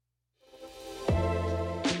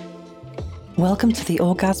Welcome to the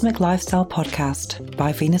Orgasmic Lifestyle Podcast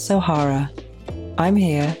by Venus O'Hara. I'm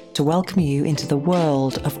here to welcome you into the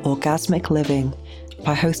world of orgasmic living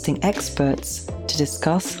by hosting experts to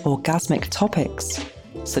discuss orgasmic topics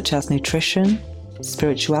such as nutrition,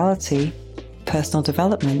 spirituality, personal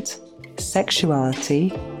development,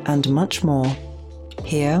 sexuality, and much more.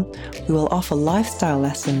 Here, we will offer lifestyle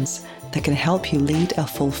lessons that can help you lead a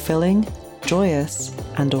fulfilling, joyous,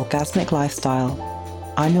 and orgasmic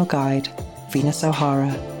lifestyle. I'm your guide, Venus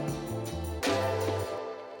O'Hara.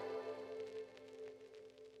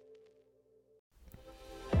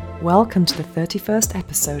 Welcome to the 31st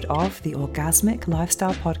episode of the Orgasmic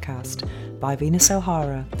Lifestyle Podcast by Venus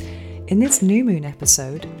O'Hara. In this new moon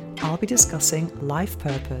episode, I'll be discussing life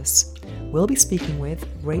purpose. We'll be speaking with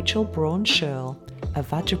Braun Scherl, a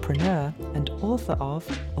Vagipreneur and author of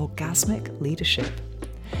Orgasmic Leadership.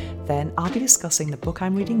 Then I'll be discussing the book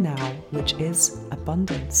I'm reading now, which is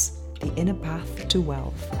Abundance, The Inner Path to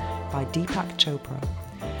Wealth by Deepak Chopra.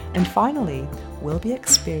 And finally, we'll be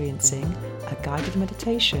experiencing a guided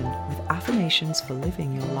meditation with affirmations for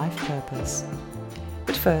living your life purpose.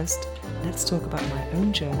 But first, let's talk about my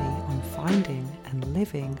own journey on finding and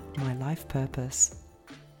living my life purpose.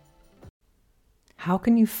 How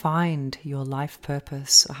can you find your life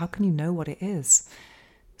purpose? Or how can you know what it is?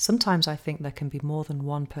 Sometimes I think there can be more than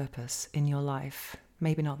one purpose in your life.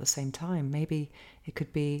 Maybe not at the same time. Maybe it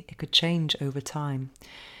could change over time.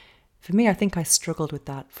 For me, I think I struggled with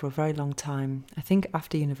that for a very long time. I think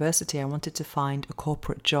after university, I wanted to find a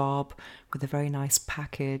corporate job with a very nice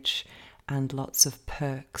package and lots of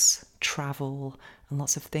perks, travel, and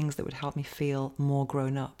lots of things that would help me feel more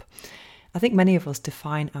grown up. I think many of us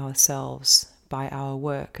define ourselves by our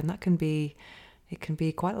work, and it can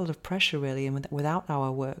be quite a lot of pressure, really. And without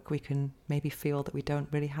our work, we can maybe feel that we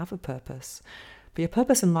don't really have a purpose. But your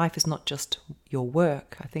purpose in life is not just your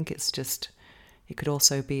work. I think it could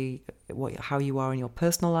also be how you are in your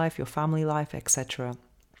personal life, your family life, etc.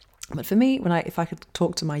 But for me, if I could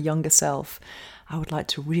talk to my younger self, I would like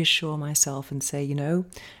to reassure myself and say, you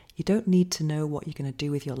don't need to know what you're going to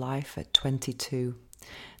do with your life at 22.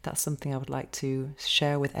 That's something I would like to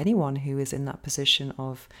share with anyone who is in that position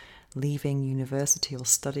of leaving university or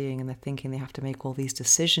studying, and they're thinking they have to make all these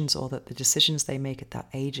decisions, or that the decisions they make at that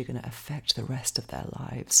age are going to affect the rest of their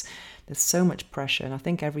lives. There's so much pressure, and I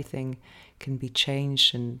think everything can be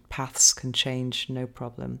changed and paths can change, no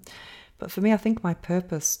problem. But for me, I think my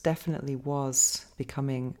purpose definitely was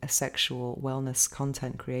becoming a sexual wellness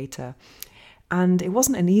content creator. And it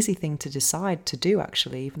wasn't an easy thing to decide to do,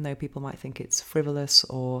 actually, even though people might think it's frivolous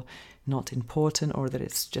or not important, or that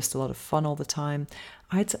it's just a lot of fun all the time.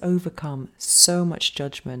 I had to overcome so much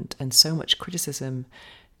judgment and so much criticism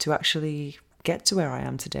to actually get to where I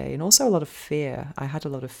am today. And also a lot of fear. I had a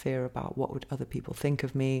lot of fear about what would other people think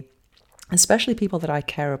of me, especially people that I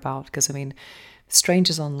care about, because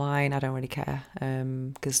strangers online, I don't really care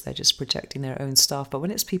because they're just projecting their own stuff. But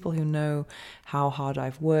when it's people who know how hard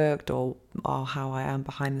I've worked or how I am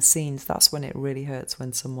behind the scenes, that's when it really hurts,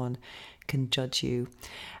 when someone can judge you.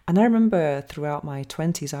 And I remember throughout my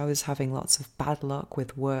 20s, I was having lots of bad luck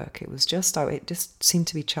with work. It just seemed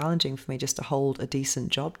to be challenging for me just to hold a decent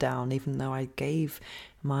job down, even though I gave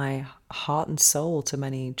my heart and soul to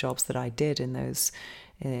many jobs that I did in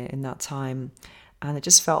that time. And it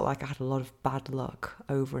just felt like I had a lot of bad luck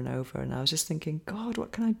over and over. And I was just thinking, God,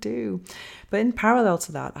 what can I do? But in parallel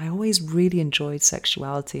to that, I always really enjoyed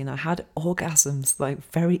sexuality. And I had orgasms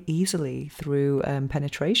very easily through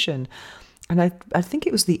penetration. And I think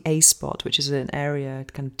it was the A spot, which is an area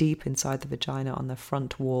kind of deep inside the vagina on the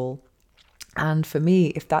front wall. And for me,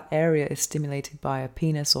 if that area is stimulated by a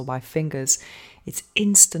penis or by fingers, it's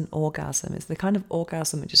instant orgasm. It's the kind of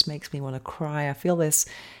orgasm that just makes me want to cry. I feel this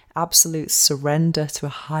absolute surrender to a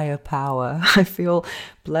higher power. I feel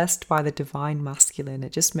blessed by the divine masculine.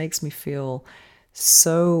 It just makes me feel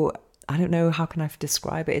so, I don't know, how can I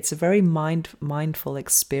describe it? It's a very mindful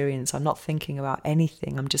experience. I'm not thinking about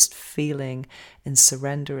anything. I'm just feeling and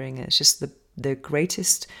surrendering. It's just the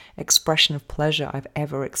greatest expression of pleasure I've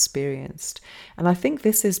ever experienced. And I think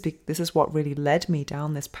this is what really led me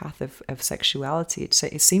down this path of sexuality.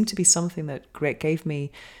 It seemed to be something that gave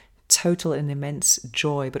me total and immense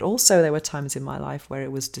joy, but also there were times in my life where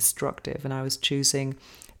it was destructive and I was choosing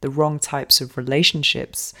the wrong types of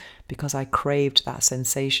relationships because I craved that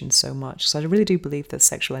sensation so much. So I really do believe that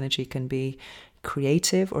sexual energy can be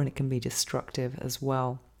creative or it can be destructive as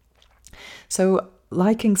well. So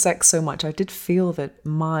liking sex so much, I did feel that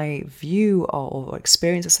my view or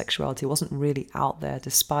experience of sexuality wasn't really out there,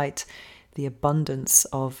 despite the abundance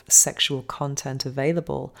of sexual content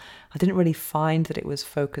available. I didn't really find that it was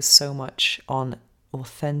focused so much on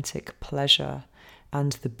authentic pleasure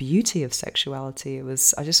and the beauty of sexuality.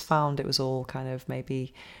 I just found it was all kind of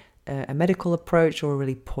maybe a medical approach or a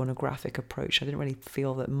really pornographic approach. I didn't really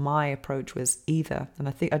feel that my approach was either. And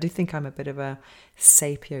I do think I'm a bit of a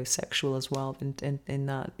sapiosexual as well, in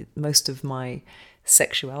that most of my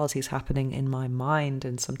sexuality is happening in my mind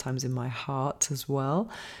and sometimes in my heart as well,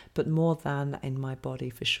 but more than in my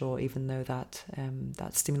body for sure, even though that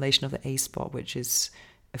stimulation of the A spot, which is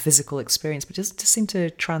a physical experience, but just seem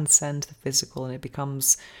to transcend the physical, and it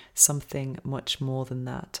becomes something much more than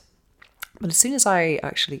that. But as soon as I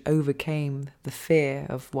actually overcame the fear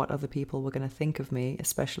of what other people were going to think of me,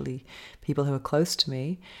 especially people who are close to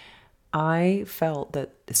me, I felt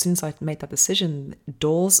that as soon as I made that decision,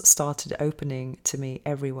 doors started opening to me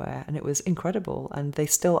everywhere, and it was incredible. And they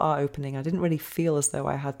still are opening. I didn't really feel as though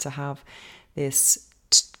I had to have this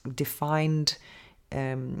defined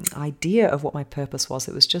idea of what my purpose was.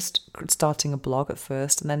 It was just starting a blog at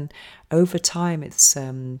first, and then over time it's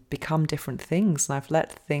become different things, and I've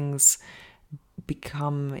let things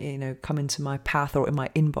become, come into my path or in my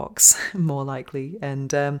inbox more likely.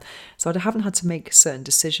 And so I haven't had to make certain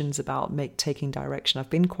decisions about taking direction. I've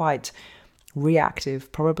been quite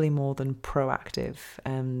reactive, probably more than proactive,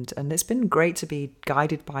 and it's been great to be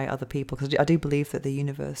guided by other people, because I do believe that the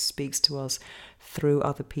universe speaks to us through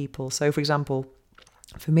other people. So for example,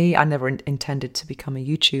 for me, I never intended to become a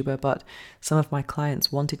YouTuber, but some of my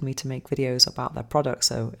clients wanted me to make videos about their products,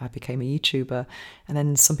 so I became a YouTuber. And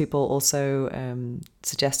then some people also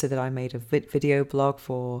suggested that I made a video blog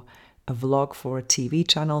for a vlog for a TV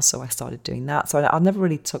channel, so I started doing that. So I never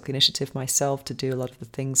really took the initiative myself to do a lot of the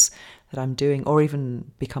things that I'm doing, or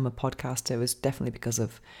even become a podcaster. It was definitely because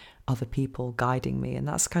of other people guiding me, and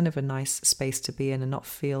that's kind of a nice space to be in and not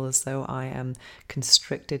feel as though I am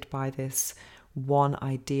constricted by this one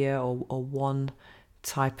idea or one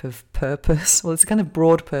type of purpose. Well, it's a kind of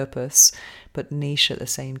broad purpose, but niche at the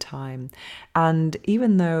same time. And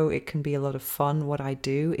even though it can be a lot of fun, what I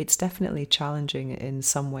do, it's definitely challenging in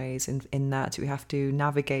some ways, in that we have to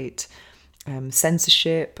navigate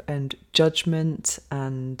censorship and judgment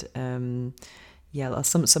and some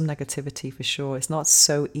negativity for sure. It's not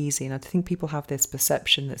so easy. And I think people have this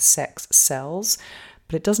perception that sex sells,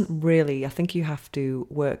 but it doesn't really. I think you have to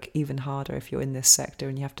work even harder if you're in this sector,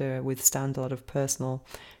 and you have to withstand a lot of personal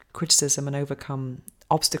criticism and overcome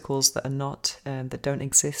obstacles that are not that don't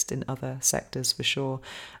exist in other sectors for sure.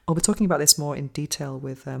 I'll be talking about this more in detail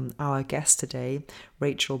with our guest today,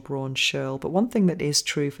 Rachel Braun Scherl. But one thing that is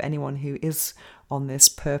true for anyone who is on this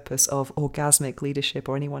purpose of orgasmic leadership,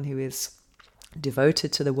 or anyone who is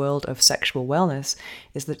devoted to the world of sexual wellness,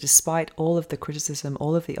 is that despite all of the criticism,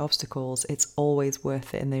 all of the obstacles, it's always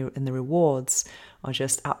worth it, and the rewards are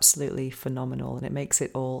just absolutely phenomenal, and it makes it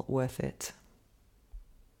all worth it.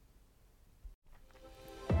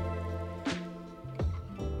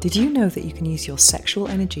 Did you know that you can use your sexual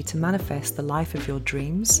energy to manifest the life of your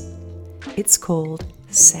dreams? It's called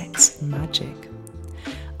sex magic.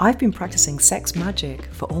 I've been practicing sex magic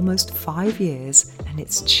for almost 5 years, and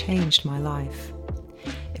it's changed my life.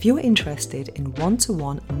 If you're interested in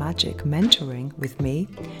one-to-one magic mentoring with me,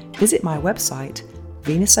 visit my website,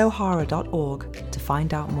 venusohara.org, to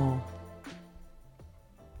find out more.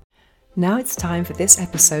 Now it's time for this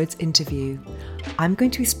episode's interview. I'm going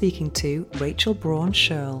to be speaking to Rachel Braun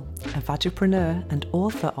Scherl, a Vagipreneur and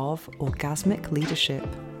author of Orgasmic Leadership.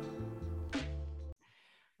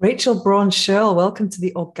 Rachel Braun Scherl, welcome to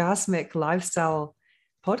the Orgasmic Lifestyle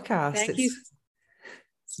Podcast. Thank you.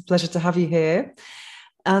 It's a pleasure to have you here.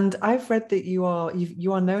 And I've read that you are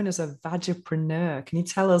known as a Vagipreneur. Can you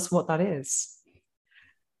tell us what that is?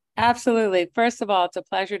 Absolutely. First of all, it's a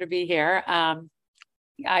pleasure to be here.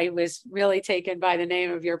 I was really taken by the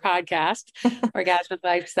name of your podcast, Orgasmic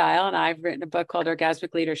Lifestyle, and I've written a book called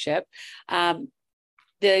Orgasmic Leadership.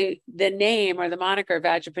 The name, or the moniker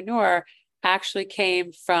Vagipreneur, actually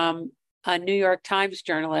came from a New York Times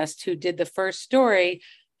journalist who did the first story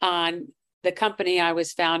on the company I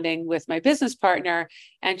was founding with my business partner.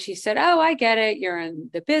 And she said, "Oh, I get it. You're in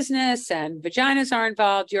the business and vaginas are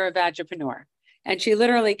involved. You're a Vagipreneur." And she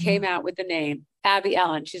literally came out with the name, Abby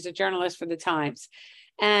Ellen. She's a journalist for the Times.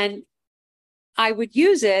 And I would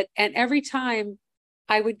use it, and every time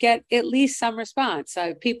I would get at least some response.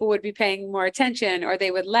 People would be paying more attention, or they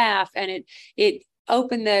would laugh, and it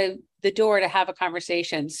opened the door to have a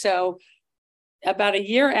conversation. So about a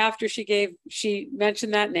year after she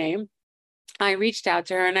mentioned that name, I reached out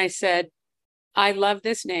to her and I said, "I love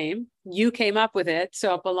this name. You came up with it,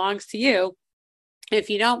 so it belongs to you. If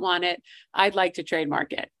you don't want it, I'd like to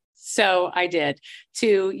trademark it." So I did,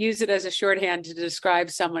 to use it as a shorthand to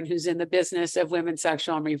describe someone who's in the business of women's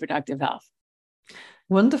sexual and reproductive health.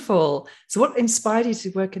 Wonderful. So what inspired you to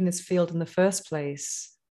work in this field in the first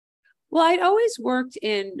place? Well, I'd always worked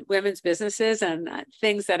in women's businesses and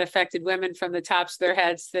things that affected women from the tops of their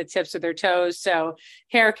heads to the tips of their toes. So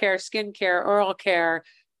hair care, skin care, oral care,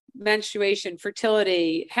 menstruation,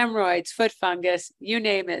 fertility, hemorrhoids, foot fungus, you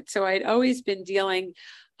name it. So I'd always been dealing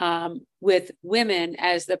with women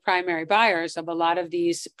as the primary buyers of a lot of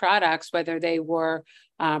these products, whether they were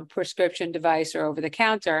prescription device or over the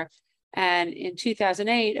counter. And in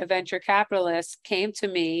 2008, a venture capitalist came to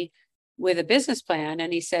me with a business plan.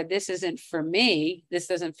 And he said, this isn't for me. This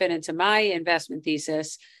doesn't fit into my investment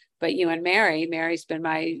thesis. But you and Mary's been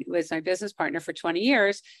was my business partner for 20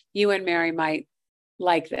 years. You and Mary might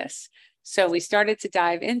like this. So we started to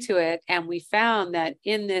dive into it. And we found that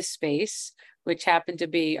in this space, which happened to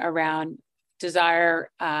be around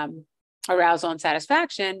desire, arousal, and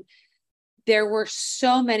satisfaction, there were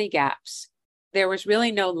so many gaps. There was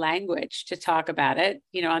really no language to talk about it.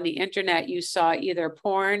 You know, on the internet, you saw either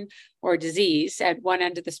porn or disease at one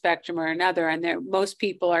end of the spectrum or another. And most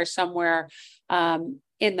people are somewhere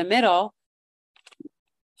in the middle.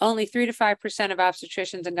 Only 3 to 5% of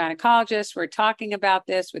obstetricians and gynecologists were talking about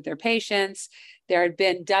this with their patients. There had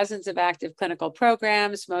been dozens of active clinical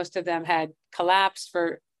programs. Most of them had collapsed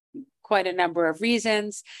for quite a number of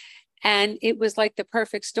reasons. And it was like the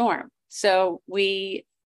perfect storm. So we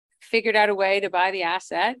figured out a way to buy the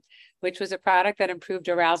asset, which was a product that improved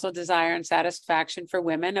arousal, desire, and satisfaction for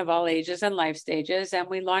women of all ages and life stages. And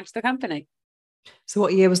we launched the company. So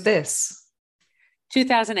what year was this?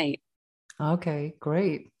 2008. Okay,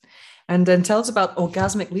 great. And then tell us about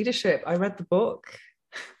Orgasmic Leadership. I read the book.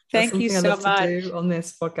 Thank you so much. To do on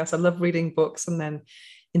this podcast. I love reading books and then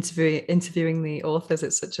interviewing the authors.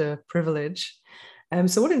 It's such a privilege.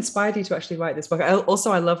 So what inspired you to actually write this book? I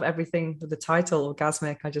love everything with the title,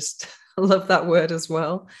 Orgasmic. I just love that word as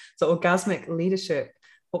well. So Orgasmic Leadership,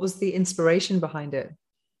 what was the inspiration behind it?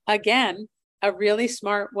 Again, a really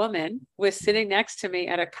smart woman was sitting next to me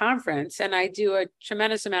at a conference, and I do a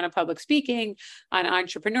tremendous amount of public speaking on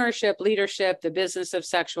entrepreneurship, leadership, the business of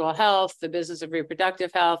sexual health, the business of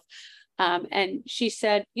reproductive health. And she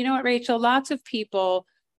said, you know what, Rachel, lots of people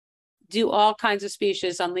do all kinds of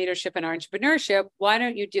speeches on leadership and entrepreneurship. Why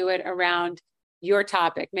don't you do it around your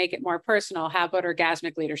topic? Make it more personal. How about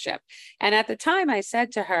orgasmic leadership? And at the time I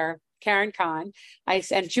said to her, Karen Kahn,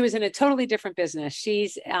 and she was in a totally different business.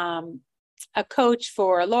 She's a coach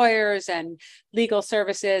for lawyers and legal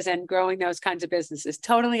services and growing those kinds of businesses,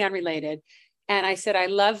 totally unrelated. And I said, I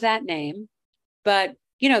love that name, but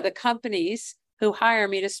you know, the companies who hire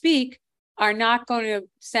me to speak are not going to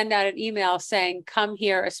send out an email saying, come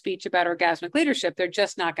hear a speech about orgasmic leadership. They're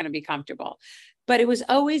just not going to be comfortable. But it was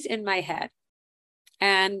always in my head.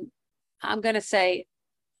 And I'm going to say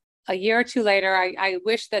a year or two later, I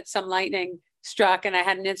wish that some lightning struck and I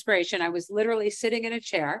had an inspiration. I was literally sitting in a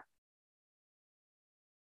chair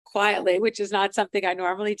quietly, which is not something I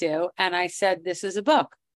normally do. And I said, this is a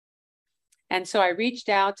book. And so I reached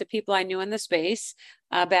out to people I knew in the space,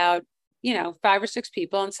 about 5 or 6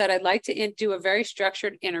 people, and said, I'd like to do a very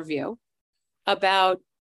structured interview about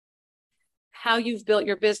how you've built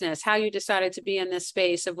your business, how you decided to be in this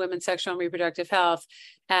space of women's sexual and reproductive health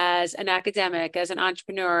as an academic, as an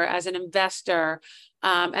entrepreneur, as an investor,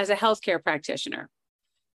 as a healthcare practitioner.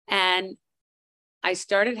 And I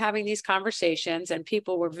started having these conversations and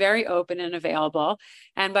people were very open and available.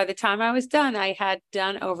 And by the time I was done, I had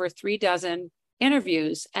done over 3 dozen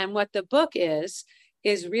interviews. And what the book is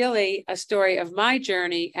really a story of my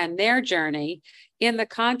journey and their journey in the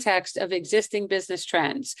context of existing business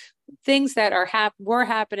trends, things that were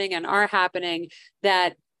happening and are happening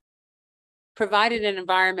that provided an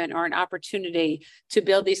environment or an opportunity to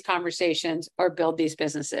build these conversations or build these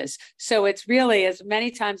businesses. So it's really, as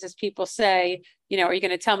many times as people say, are you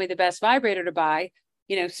going to tell me the best vibrator to buy?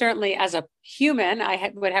 Certainly as a human,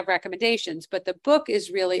 I would have recommendations, but the book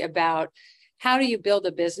is really about how do you build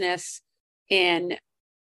a business in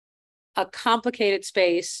a complicated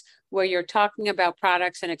space where you're talking about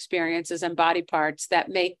products and experiences and body parts that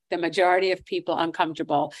make the majority of people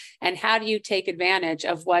uncomfortable. And how do you take advantage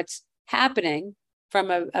of what's happening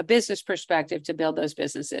from a business perspective to build those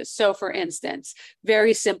businesses? So for instance,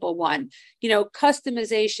 very simple one,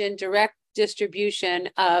 customization, direct distribution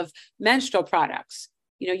of menstrual products.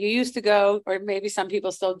 You used to go, or maybe some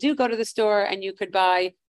people still do go to the store and you could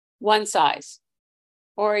buy one size,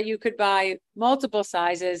 or you could buy multiple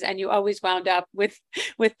sizes and you always wound up with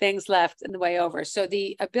things left in the way over. So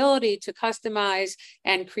the ability to customize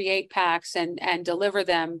and create packs and deliver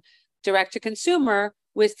them direct to consumer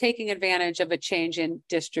was taking advantage of a change in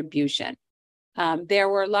distribution. There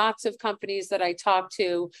were lots of companies that I talked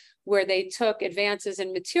to where they took advances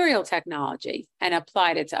in material technology and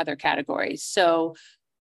applied it to other categories. So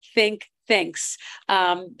thinks,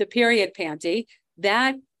 the period panty,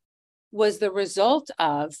 that was the result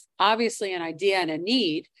of obviously an idea and a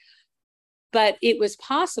need, but it was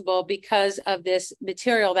possible because of this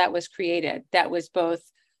material that was created that was both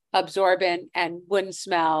absorbent and wouldn't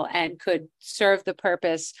smell and could serve the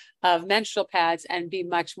purpose of menstrual pads and be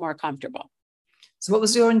much more comfortable. So what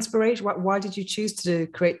was your inspiration? Why did you choose to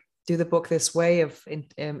do the book this way of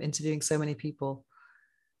interviewing so many people?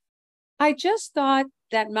 I just thought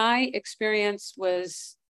that my experience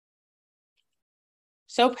was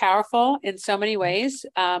so powerful in so many ways,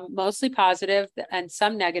 mostly positive and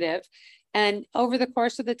some negative. And over the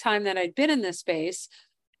course of the time that I'd been in this space,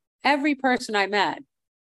 every person I met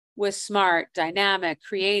was smart, dynamic,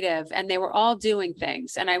 creative, and they were all doing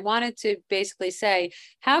things. And I wanted to basically say,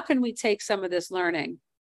 how can we take some of this learning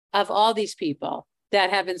of all these people that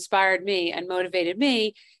have inspired me and motivated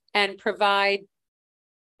me and provide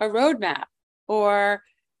a roadmap or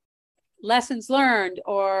lessons learned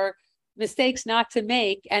or mistakes not to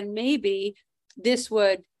make. And maybe this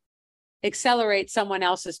would accelerate someone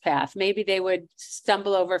else's path. Maybe they would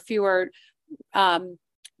stumble over fewer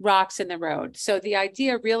rocks in the road. So the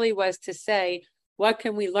idea really was to say, what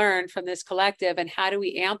can we learn from this collective and how do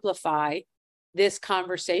we amplify this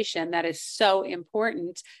conversation that is so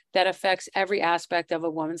important, that affects every aspect of a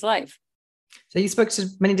woman's life? So you spoke to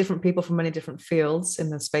many different people from many different fields in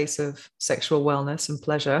the space of sexual wellness and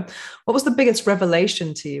pleasure. What was the biggest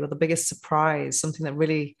revelation to you, or the biggest surprise, something that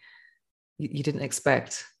really you didn't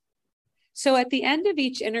expect? So at the end of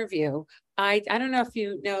each interview, I don't know if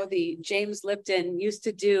you know, the James Lipton used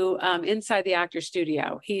to do Inside the Actor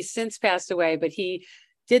Studio. He's since passed away, but he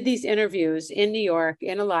did these interviews in New York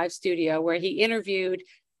in a live studio where he interviewed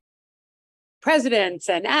presidents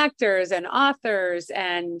and actors and authors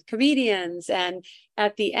and comedians. And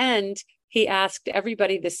at the end, he asked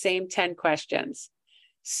everybody the same 10 questions.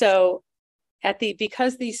 So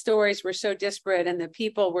because these stories were so disparate and the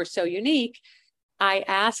people were so unique, I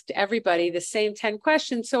asked everybody the same 10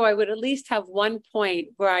 questions, so I would at least have one point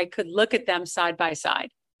where I could look at them side by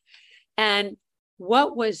side. And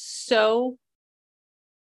what was so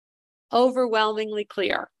overwhelmingly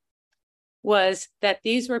clear was that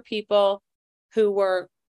these were people who were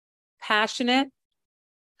passionate,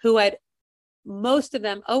 who had, most of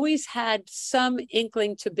them always had some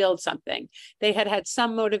inkling to build something. They had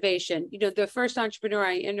some motivation. You know, the first entrepreneur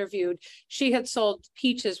I interviewed, she had sold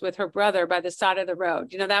peaches with her brother by the side of the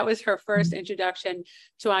road. You know, that was her first introduction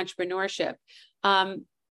to entrepreneurship. And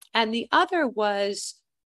the other was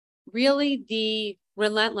really the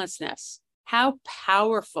relentlessness, how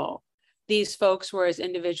powerful these folks were as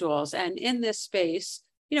individuals. And in this space,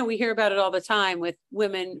 you know, we hear about it all the time with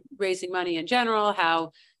women raising money in general,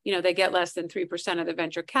 how, you know, they get less than 3% of the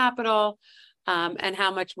venture capital, and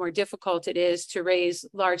how much more difficult it is to raise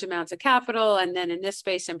large amounts of capital. And then in this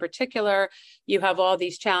space in particular, you have all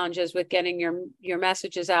these challenges with getting your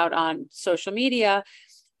messages out on social media,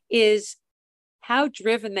 is how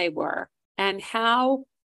driven they were and how,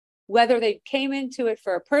 whether they came into it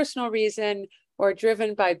for a personal reason or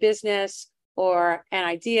driven by business or an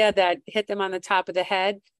idea that hit them on the top of the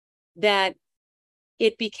head, that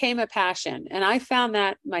it became a passion. And I found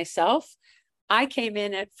that myself. I came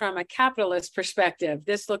in it from a capitalist perspective.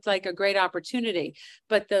 This looked like a great opportunity.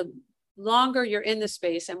 But the longer you're in the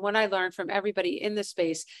space, and what I learned from everybody in the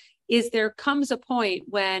space, is there comes a point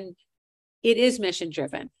when it is mission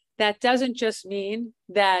driven. That doesn't just mean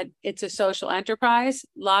that it's a social enterprise.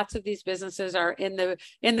 Lots of these businesses are in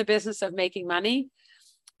the business of making money.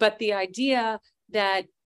 But the idea that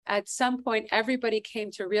at some point everybody came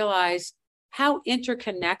to realize how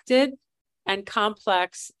interconnected and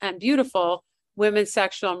complex and beautiful women's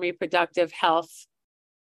sexual and reproductive health,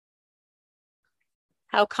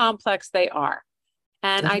 how complex they are.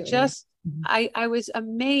 And I was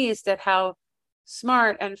amazed at how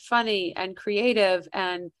smart and funny and creative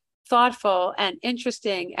and thoughtful and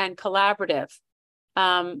interesting and collaborative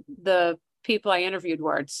the people I interviewed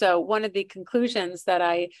were. So one of the conclusions that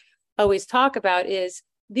I always talk about is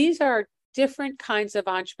these are different kinds of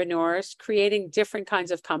entrepreneurs creating different kinds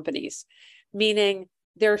of companies, meaning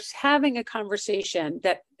they're having a conversation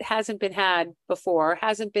that hasn't been had before,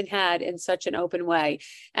 hasn't been had in such an open way.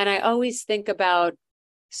 And I always think about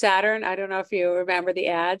Saturn. I don't know if you remember the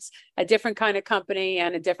ads, a different kind of company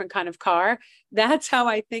and a different kind of car. That's how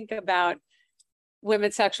I think about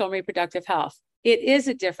women's sexual and reproductive health. It is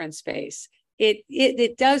a different space.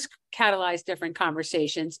 It does catalyze different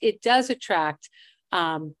conversations. It does attract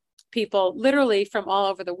people literally from all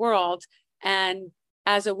over the world. And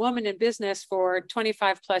as a woman in business for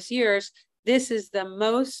 25 plus years, this is the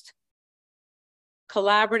most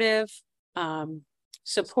collaborative,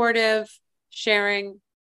 supportive, sharing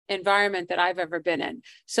environment that I've ever been in.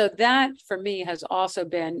 So that for me has also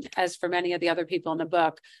been, as for many of the other people in the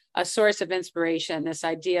book, a source of inspiration, this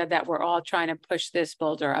idea that we're all trying to push this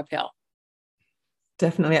boulder uphill.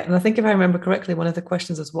 Definitely. And I think if I remember correctly, one of the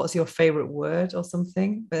questions was, what's your favorite word or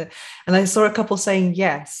something? And I saw a couple saying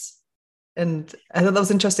yes. And I thought that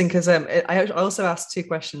was interesting because I also asked two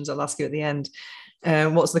questions I'll ask you at the end.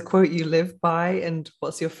 What's the quote you live by, and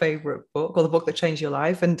what's your favorite book or the book that changed your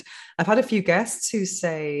life? And I've had a few guests who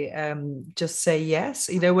say, just say yes,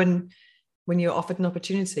 when you're offered an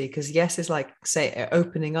opportunity, because yes is like, say,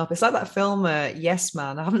 opening up. It's like that film, Yes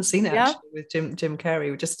Man. I haven't seen it actually, with Jim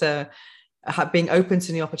Carrey, just being open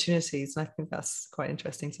to new opportunities. And I think that's quite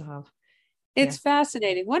interesting to have. It's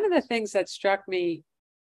fascinating. One of the things that struck me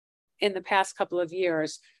in the past couple of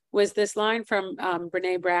years was this line from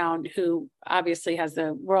Braun, who obviously has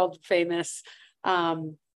the world famous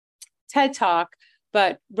TED Talk,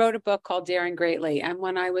 but wrote a book called Daring Greatly. And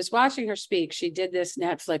when I was watching her speak, she did this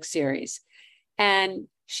Netflix series. And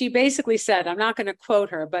she basically said, I'm not going to quote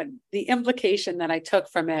her, but the implication that I took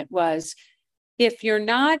from it was, if you're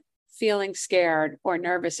not feeling scared or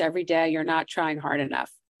nervous every day, you're not trying hard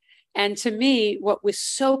enough. And to me, what was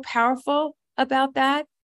so powerful about that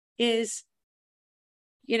is,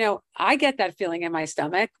 I get that feeling in my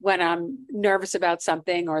stomach when I'm nervous about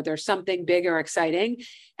something or there's something big or exciting.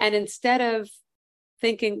 And instead of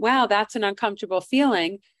thinking, wow, that's an uncomfortable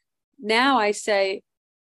feeling, now I say,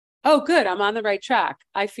 oh, good, I'm on the right track.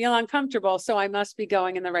 I feel uncomfortable, so I must be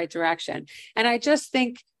going in the right direction. And I just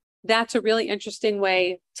think that's a really interesting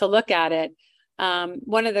way to look at it.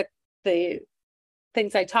 One of the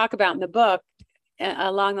things I talk about in the book,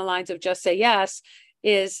 along the lines of just say yes,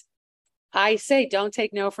 is I say, don't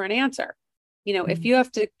take no for an answer. If you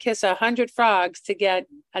have to kiss 100 frogs to get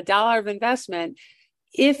 $1 of investment,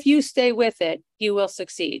 if you stay with it, you will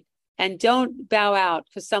succeed. And don't bow out,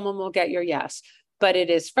 because someone will get your yes. But it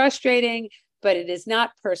is frustrating, but it is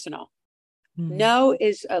not personal. No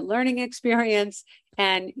is a learning experience,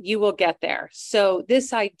 and you will get there. So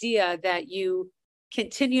this idea that you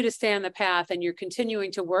continue to stay on the path and you're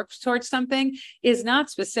continuing to work towards something is not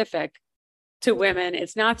specific to women.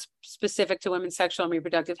 It's not specific to women's sexual and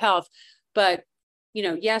reproductive health, but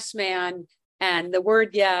yes, man, and the word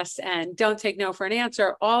yes, and don't take no for an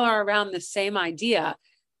answer, all are around the same idea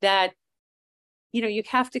that, you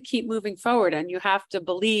have to keep moving forward, and you have to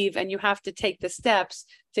believe, and you have to take the steps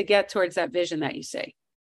to get towards that vision that you see.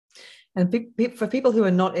 And for people who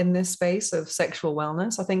are not in this space of sexual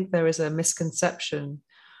wellness, I think there is a misconception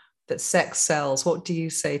that sex sells. What do you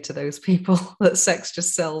say to those people, that sex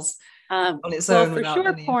just sells on its own? For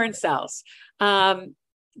sure, porn sells.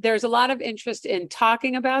 There's a lot of interest in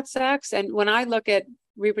talking about sex. And when I look at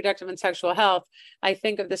reproductive and sexual health, I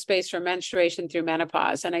think of the space from menstruation through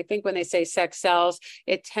menopause. And I think when they say sex sells,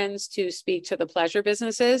 it tends to speak to the pleasure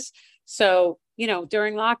businesses. So,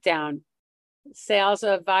 during lockdown, sales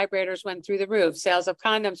of vibrators went through the roof, sales of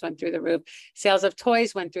condoms went through the roof, sales of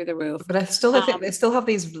toys went through the roof. But I still think they still have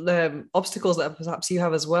these obstacles that perhaps you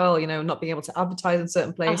have as well, not being able to advertise in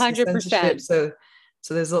certain places, 100%. censorship.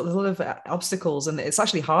 So there's a lot of obstacles, and it's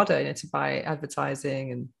actually harder to buy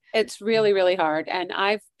advertising. And it's really, really hard. And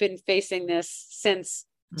I've been facing this since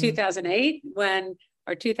 2008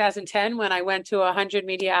 or 2010, when I went to 100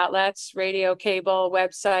 media outlets, radio, cable,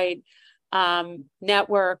 website,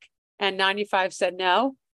 network, and 95 said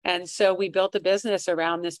no. And so we built a business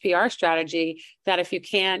around this PR strategy that if you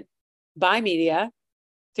can't buy media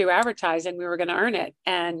through advertising, we were going to earn it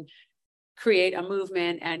and create a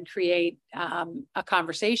movement and create a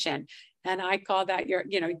conversation. And I call that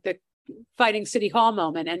the fighting City Hall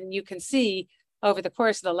moment. And you can see over the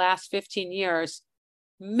course of the last 15 years,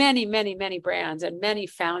 many, many, many brands and many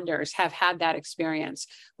founders have had that experience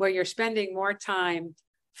where you're spending more time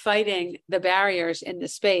fighting the barriers in the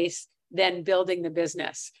space than building the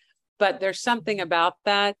business. But there's something about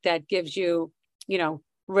that gives you,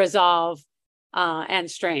 resolve and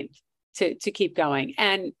strength to keep going.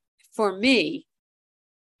 And for me,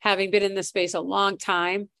 having been in this space a long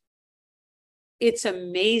time, it's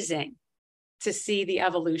amazing to see the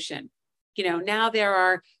evolution. Now there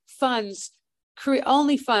are funds,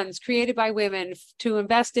 only funds created by women to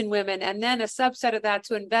invest in women, and then a subset of that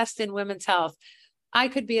to invest in women's health. I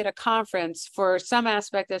could be at a conference for some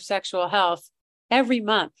aspect of sexual health every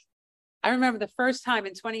month. I remember the first time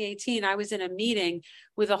in 2018, I was in a meeting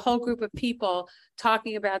with a whole group of people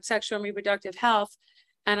talking about sexual and reproductive health.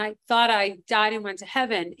 And I thought I died and went to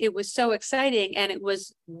heaven. It was so exciting. And it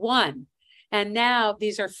was one. And now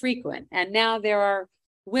these are frequent. And now there are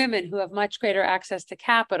women who have much greater access to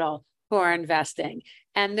capital who are investing.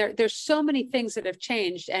 And there's so many things that have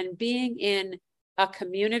changed. And being in a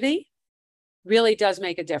community really does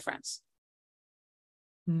make a difference.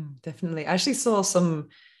 Definitely. I actually saw some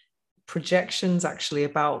projections actually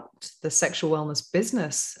about the sexual wellness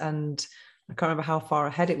business, and I can't remember how far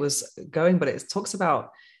ahead it was going, but it talks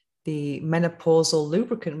about the menopausal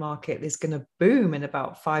lubricant market is going to boom in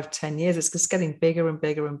about 5-10 years. It's just getting bigger and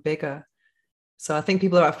bigger and bigger. So I think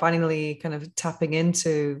people are finally kind of tapping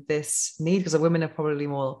into this need, because the women are probably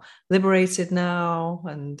more liberated now,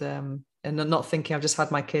 and not thinking, I've just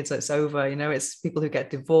had my kids, it's over. It's people who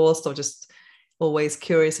get divorced or just always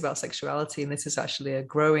curious about sexuality, and this is actually a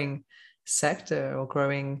growing sector or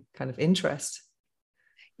growing kind of interest.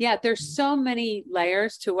 Yeah, there's so many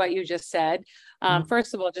layers to what you just said.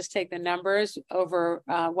 First of all, just take the numbers. Over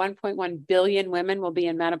 1.1 billion women will be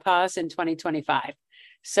in menopause in 2025.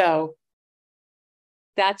 So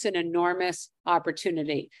that's an enormous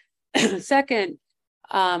opportunity. Second,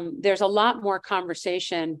 there's a lot more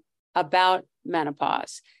conversation about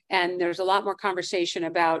menopause. And there's a lot more conversation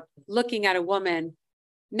about looking at a woman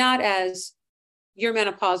not as, you're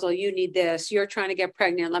menopausal, you need this, you're trying to get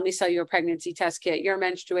pregnant, let me sell you a pregnancy test kit, you're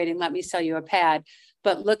menstruating, let me sell you a pad,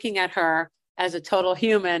 but looking at her as a total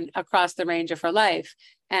human across the range of her life.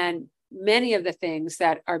 And many of the things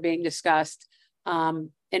that are being discussed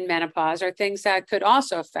in menopause are things that could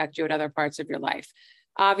also affect you at other parts of your life.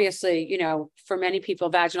 Obviously, for many people,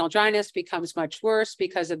 vaginal dryness becomes much worse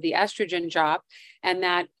because of the estrogen drop, and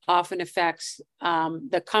that often affects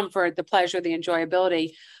the comfort, the pleasure, the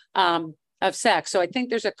enjoyability of sex. So I think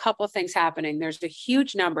there's a couple of things happening. There's a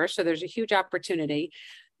huge number, so there's a huge opportunity.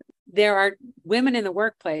 There are women in the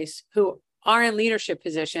workplace who are in leadership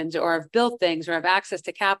positions or have built things or have access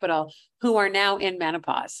to capital who are now in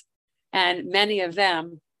menopause. And many of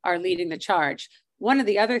them are leading the charge. One of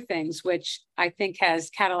the other things which I think has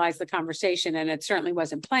catalyzed the conversation, and it certainly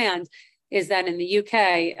wasn't planned, is that in the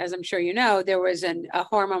UK, as I'm sure you know, there was a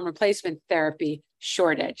hormone replacement therapy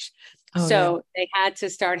shortage. They had to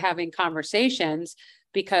start having conversations,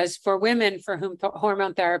 because for women for whom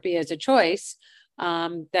hormone therapy is a choice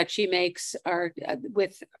that she makes or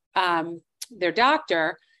with their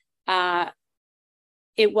doctor,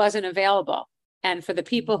 it wasn't available. And for the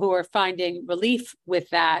people who are finding relief with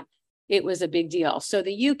that, it was a big deal. So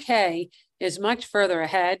the UK is much further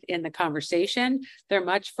ahead in the conversation. They're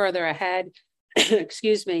much further ahead,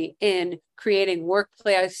 excuse me, in creating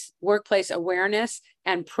workplace awareness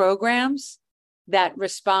and programs that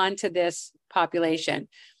respond to this population.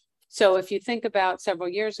 So if you think about several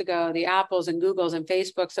years ago, the Apples and Googles and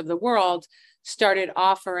Facebooks of the world started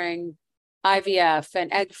offering IVF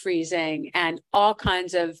and egg freezing and all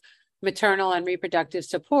kinds of maternal and reproductive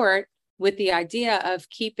support, with the idea of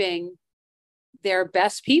keeping their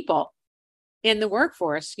best people in the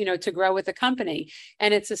workforce, to grow with the company.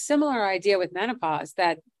 And it's a similar idea with menopause,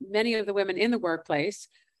 that many of the women in the workplace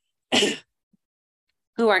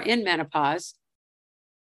who are in menopause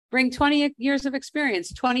bring 20 years of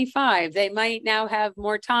experience, 25. They might now have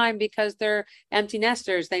more time because they're empty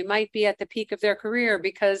nesters. They might be at the peak of their career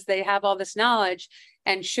because they have all this knowledge.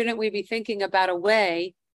 And shouldn't we be thinking about a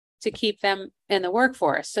way to keep them in the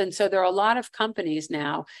workforce? And so there are a lot of companies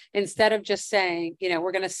now, instead of just saying,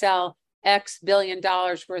 we're going to sell X billion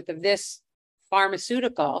dollars worth of this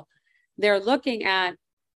pharmaceutical, they're looking at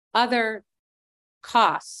other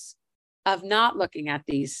costs of not looking at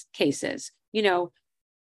these cases.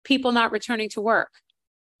 People not returning to work,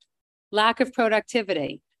 lack of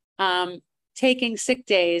productivity, taking sick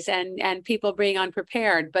days and people being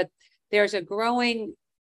unprepared. But there's a growing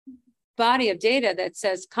body of data that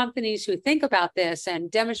says companies who think about this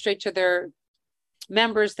and demonstrate to their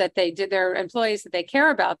members that their employees that they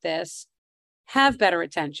care about this, have better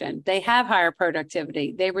retention, they have higher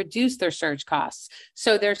productivity, they reduce their surge costs.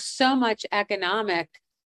 So there's so many economic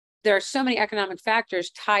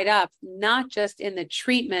factors tied up, not just in the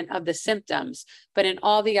treatment of the symptoms, but in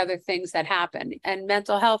all the other things that happen. And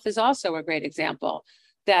mental health is also a great example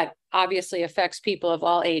that obviously affects people of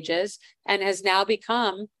all ages and has now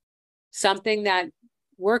become something that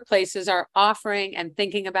workplaces are offering and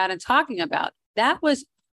thinking about and talking about. That was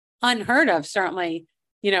unheard of, certainly,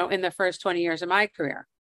 in the first 20 years of my career.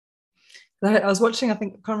 I was watching, I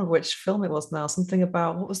think, I can't remember which film it was now, something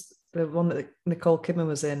about, what was the one that Nicole Kidman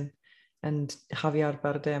was in, and Javier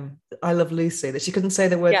Bardem, I Love Lucy, that she couldn't say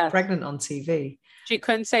the word pregnant on TV. She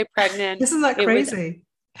couldn't say pregnant. Isn't that crazy?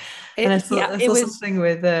 And I saw something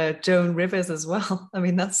with Joan Rivers as well. I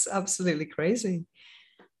mean, that's absolutely crazy.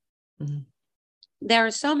 There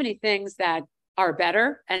are so many things that are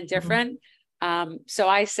better and different. So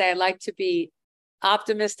I say I like to be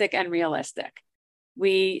optimistic and realistic.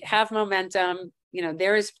 We have momentum.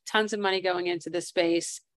 There is tons of money going into this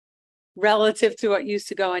space relative to what used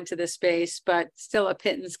to go into this space, but still a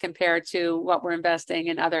pittance compared to what we're investing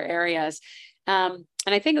in other areas. And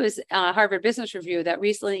I think it was Harvard Business Review that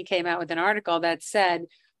recently came out with an article that said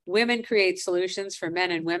women create solutions for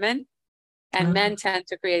men and women, and men tend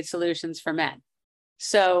to create solutions for men.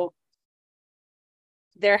 So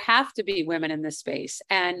there have to be women in this space.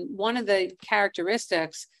 And one of the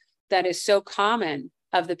characteristics that is so common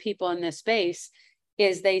of the people in this space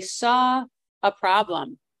is they saw a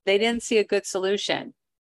problem. They didn't see a good solution.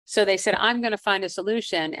 So they said, I'm going to find a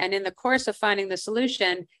solution. And in the course of finding the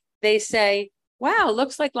solution, they say, wow,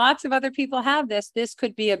 looks like lots of other people have this. This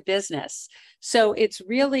could be a business. So it's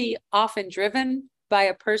really often driven by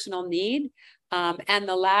a personal need and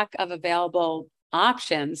the lack of available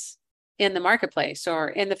options in the marketplace or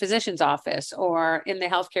in the physician's office or in the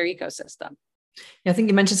healthcare ecosystem. Yeah, I think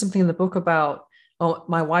you mentioned something in the book about, oh,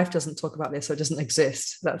 my wife doesn't talk about this, so it doesn't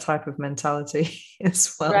exist, that type of mentality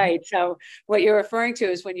as well. Right. So what you're referring to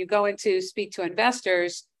is when you go in to speak to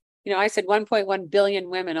investors, I said 1.1 billion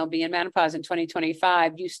women will be in menopause in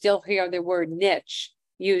 2025. You still hear the word niche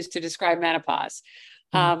used to describe menopause.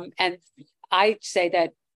 And I say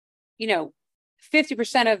that,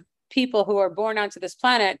 50% of people who are born onto this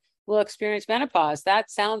planet will experience menopause.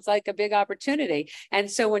 That sounds like a big opportunity. And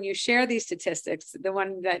so when you share these statistics, the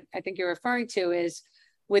one that I think you're referring to is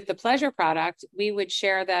with the pleasure product, we would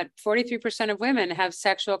share that 43% of women have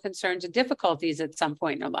sexual concerns and difficulties at some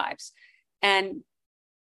point in their lives. And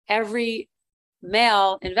every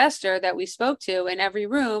male investor that we spoke to in every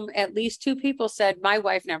room, at least 2 people said, my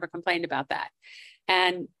wife never complained about that.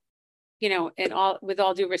 And, with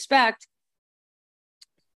all due respect,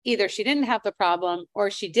 either she didn't have the problem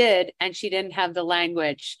or she did, and she didn't have the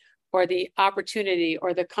language or the opportunity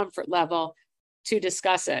or the comfort level to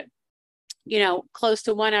discuss it. Close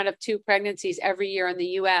to 1 out of 2 pregnancies every year in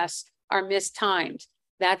the US are mistimed.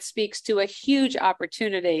 That speaks to a huge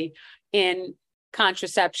opportunity in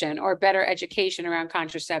contraception or better education around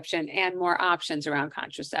contraception and more options around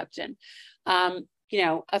contraception.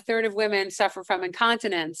 A third of women suffer from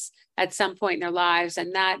incontinence at some point in their lives,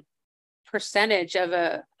 and that percentage of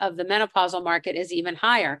the menopausal market is even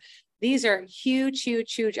higher. These are huge,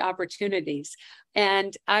 huge, huge opportunities.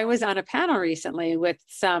 And I was on a panel recently with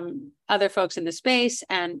some other folks in the space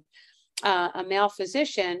and a male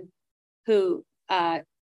physician who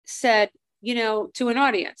said, to an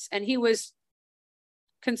audience, and he was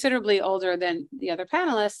considerably older than the other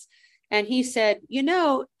panelists. And he said, in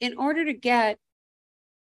order to get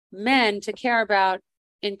men to care about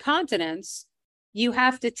incontinence, you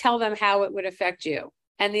have to tell them how it would affect you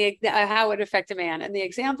and how it would affect a man. And the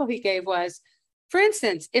example he gave was, for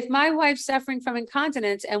instance, if my wife's suffering from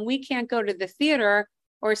incontinence and we can't go to the theater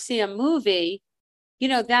or see a movie,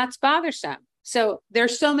 that's bothersome. So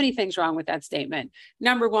there's so many things wrong with that statement.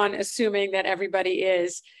 Number one, assuming that everybody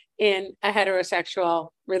is in a heterosexual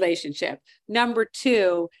relationship. Number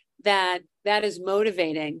two, that is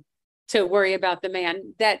motivating to worry about the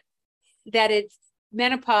man, that it's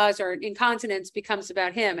menopause or incontinence becomes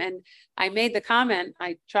about him. And I made the comment,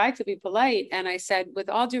 I tried to be polite, and I said, with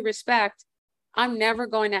all due respect, I'm never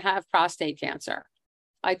going to have prostate cancer.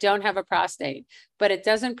 I don't have a prostate, but it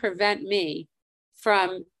doesn't prevent me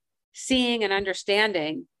from seeing and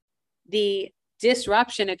understanding the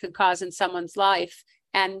disruption it could cause in someone's life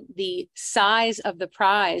and the size of the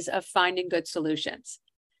prize of finding good solutions.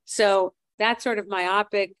 So that's sort of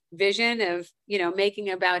myopic vision of, making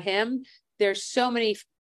about him. There's so many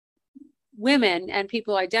women and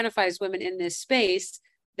people who identify as women in this space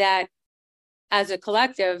that as a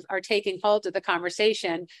collective are taking hold of the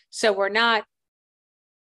conversation. So we're not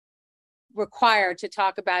required to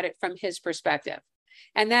talk about it from his perspective.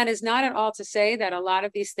 And that is not at all to say that a lot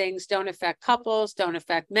of these things don't affect couples, don't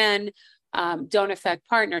affect men, don't affect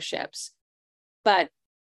partnerships. But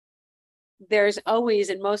there's always,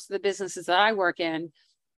 in most of the businesses that I work in,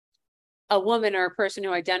 a woman or a person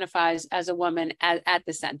who identifies as a woman at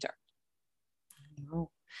the center.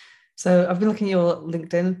 So I've been looking at your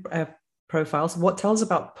LinkedIn profiles. What tells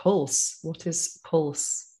about Pulse? What is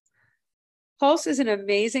Pulse? Pulse is an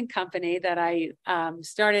amazing company that I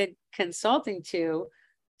started consulting to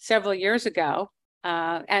several years ago.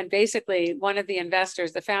 And basically one of the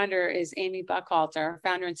investors, the founder is Amy Buckhalter,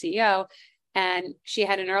 founder and CEO, and she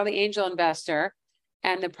had an early angel investor.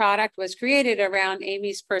 And the product was created around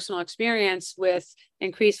Amy's personal experience with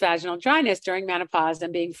increased vaginal dryness during menopause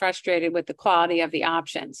and being frustrated with the quality of the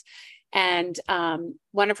options. And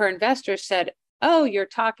one of her investors said, oh, you're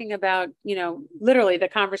talking about, literally the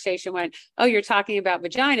conversation went, oh, you're talking about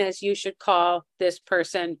vaginas, you should call this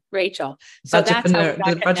person Rachel. So that's how we Vagipreneur,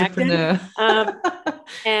 the got connected. Vagipreneur.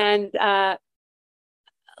 And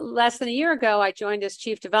less than a year ago, I joined as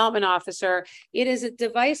Chief Development Officer. It is a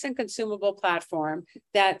device and consumable platform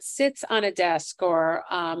that sits on a desk or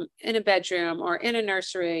in a bedroom or in a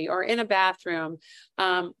nursery or in a bathroom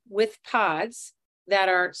with pods that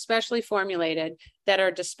are specially formulated, that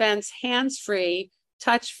are dispensed hands-free,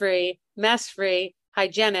 touch-free, mess-free,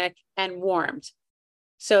 hygienic, and warmed.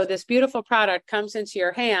 So this beautiful product comes into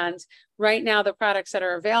your hands. Right now, the products that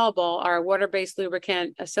are available are a water-based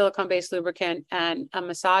lubricant, a silicone-based lubricant, and a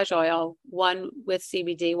massage oil, one with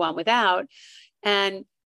CBD, one without. And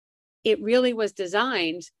it really was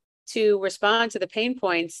designed to respond to the pain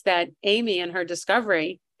points that Amy and her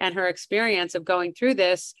discovery and her experience of going through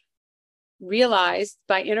this realized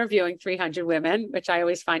by interviewing 300 women, which I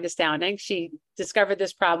always find astounding. She discovered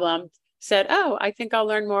this problem, said, oh, I think I'll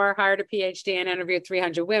learn more, hired a PhD and interviewed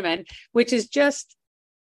 300 women, which is just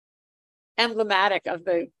emblematic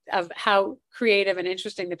of how creative and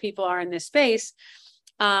interesting the people are in this space.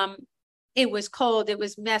 It was cold, it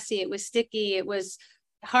was messy, it was sticky, it was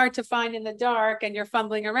hard to find in the dark, and you're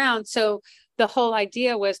fumbling around. So the whole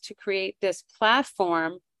idea was to create this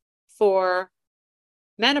platform for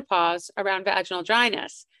menopause around vaginal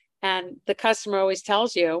dryness. And the customer always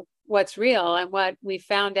tells you what's real. And what we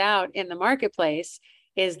found out in the marketplace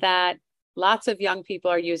is that lots of young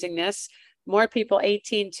people are using this. More people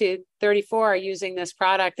 18 to 34 are using this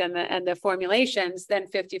product and the formulations than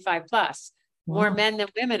 55 plus. Wow. More men than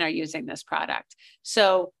women are using this product.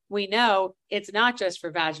 So we know it's not just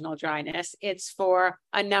for vaginal dryness, it's for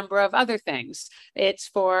a number of other things. It's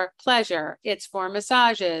for pleasure, it's for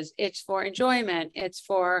massages, it's for enjoyment, it's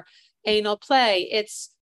for anal play.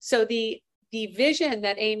 So the vision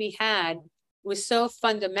that Amy had was so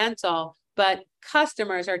fundamental, but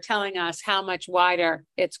customers are telling us how much wider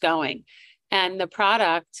it's going. And the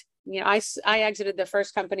product, I exited the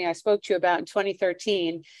first company I spoke to you about in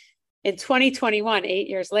 2013. In 2021, 8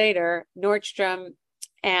 years later, Nordstrom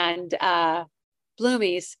and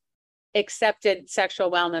Bloomies accepted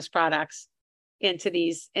sexual wellness products into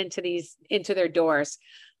their doors,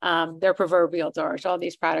 their proverbial doors. All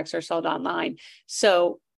these products are sold online.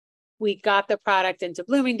 So we got the product into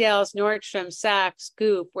Bloomingdale's, Nordstrom, Saks,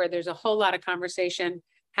 Goop, where there's a whole lot of conversation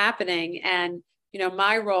happening. And,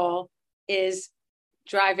 my role is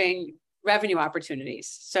driving revenue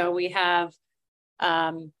opportunities. So we have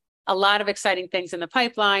a lot of exciting things in the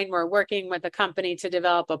pipeline. We're working with a company to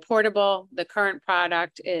develop a portable. The current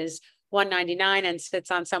product is $199 and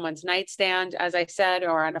sits on someone's nightstand, as I said,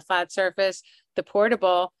 or on a flat surface. The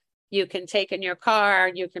portable, you can take in your car,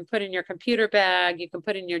 you can put in your computer bag, you can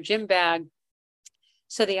put in your gym bag.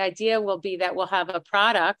 So the idea will be that we'll have a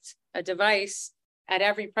product, a device at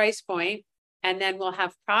every price point, and then we'll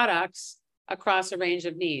have products across a range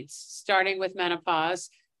of needs, starting with menopause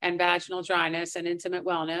and vaginal dryness and intimate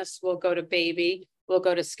wellness. We'll go to baby, we'll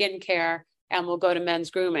go to skincare, and we'll go to men's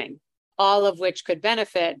grooming, all of which could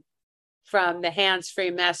benefit from the hands-free,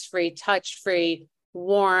 mess-free, touch-free,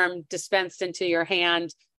 warm, dispensed into your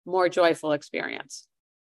hand, more joyful experience.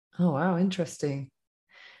 Oh, wow. Interesting.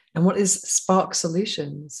 And what is Spark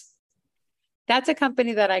Solutions? That's a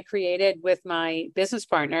company that I created with my business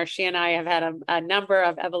partner. She and I have had a number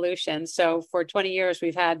of evolutions. So for 20 years,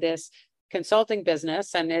 we've had this consulting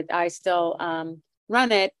business, and I still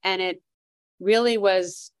run it. And it really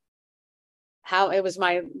was it was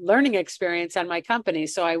my learning experience and my company.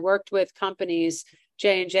 So I worked with companies,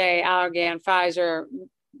 J&J, Allergan, Pfizer,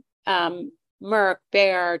 Merck,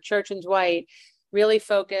 Bayer, Church & Dwight, really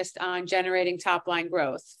focused on generating top line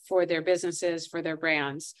growth for their businesses, for their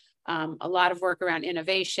brands. A lot of work around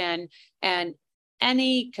innovation and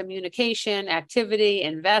any communication, activity,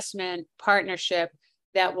 investment, partnership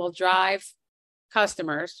that will drive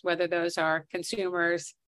customers, whether those are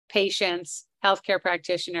consumers, patients, healthcare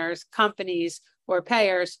practitioners, companies, or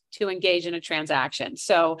payers, to engage in a transaction.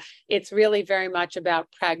 So it's really very much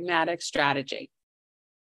about pragmatic strategy.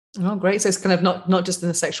 Oh, great. So it's kind of not just in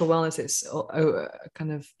the sexual wellness, it's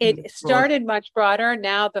kind of... It started much broader.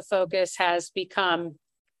 Now the focus has become,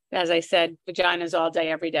 as I said, vaginas all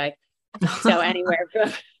day, every day. So anywhere.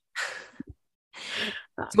 So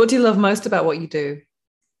what do you love most about what you do?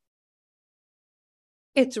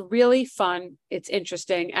 It's really fun. It's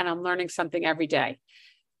interesting. And I'm learning something every day.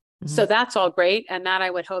 Mm-hmm. So that's all great. And that I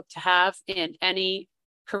would hope to have in any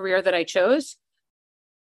career that I chose.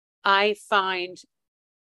 I find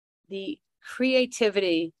the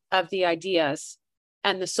creativity of the ideas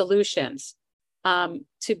and the solutions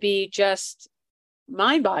to be just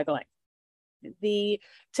mind-boggling.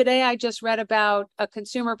 Today I just read about a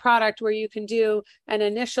consumer product where you can do an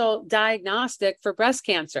initial diagnostic for breast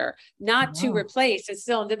cancer, not to replace, it's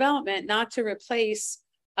still in development, not to replace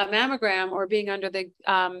a mammogram or being under the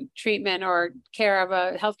treatment or care of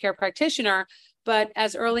a healthcare practitioner, but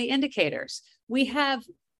as early indicators. We have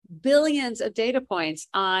billions of data points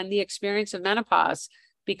on the experience of menopause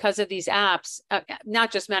because of these apps,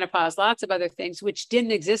 not just menopause, lots of other things which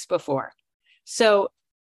didn't exist before. So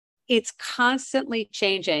it's constantly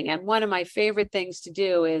changing. And one of my favorite things to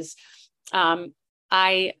do is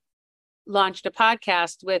I launched a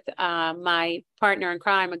podcast with my partner in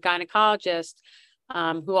crime, a gynecologist,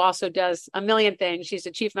 who also does a million things. She's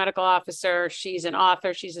a chief medical officer. She's an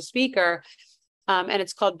author. She's a speaker. And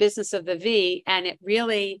it's called Business of the V. And it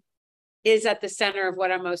really is at the center of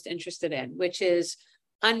what I'm most interested in, which is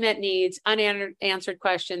unmet needs, unanswered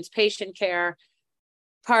questions, patient care,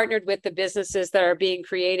 partnered with the businesses that are being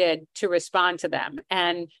created to respond to them.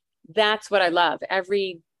 And that's what I love.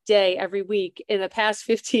 Every day, every week, in the past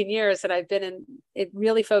 15 years that I've been in, it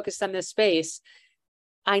really focused on this space,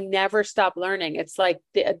 I never stop learning. It's like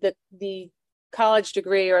the college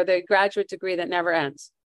degree or the graduate degree that never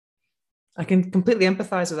ends. I can completely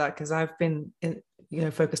empathize with that, because I've been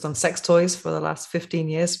focused on sex toys for the last 15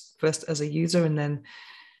 years, first as a user and then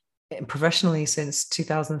professionally since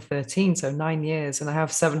 2013, so 9 years, and I have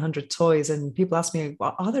 700 toys. And people ask me,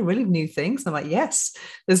 well, are there really new things? And I'm like, yes,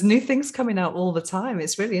 there's new things coming out all the time.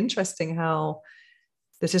 It's really interesting how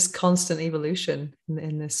there's just constant evolution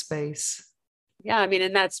in this space. Yeah, I mean,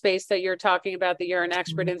 in that space that you're talking about, that you're an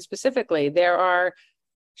expert in specifically, there are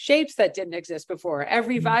shapes that didn't exist before.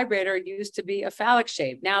 Every vibrator used to be a phallic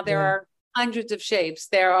shape. Now there are hundreds of shapes.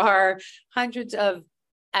 There are hundreds of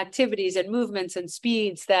activities and movements and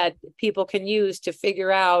speeds that people can use to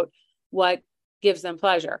figure out what gives them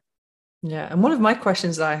pleasure. Yeah. And one of my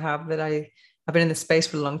questions that I have, that I've been in this space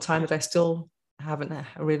for a long time, that I still don't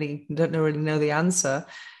really know the answer,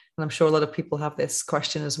 and I'm sure a lot of people have this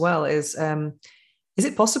question as well, is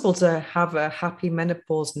it possible to have a happy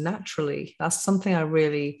menopause naturally? That's something I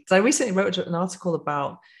recently wrote an article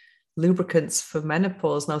about lubricants for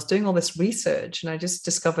menopause, and I was doing all this research, and I just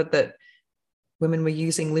discovered that women were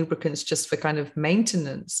using lubricants just for kind of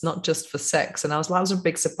maintenance, not just for sex. And that was a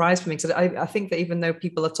big surprise for me, because I think that even though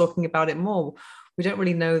people are talking about it more, we don't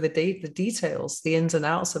really know the details, the ins and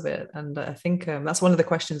outs of it. And I think that's one of the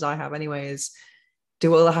questions I have anyway, is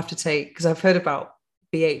do all I have to take, because I've heard about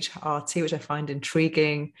BHRT, which I find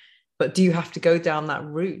intriguing, but do you have to go down that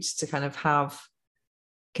route to kind of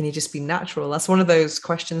can you just be natural? That's one of those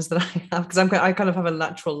questions that I have, because I kind of have a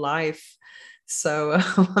natural life. So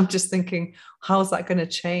I'm just thinking, how is that going to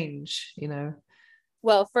change,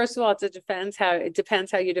 Well, first of all, it depends how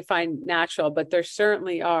you define natural, but there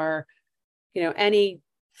certainly are, any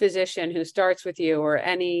physician who starts with you, or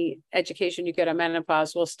any education you get on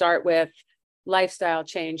menopause, will start with lifestyle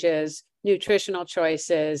changes, nutritional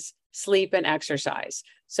choices, sleep, and exercise.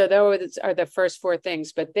 So those are the first four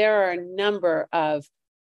things, but there are a number of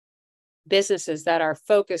businesses that are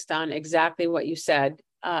focused on exactly what you said,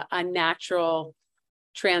 a natural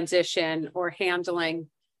transition or handling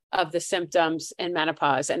of the symptoms in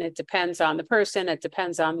menopause. And it depends on the person, it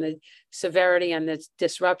depends on the severity and the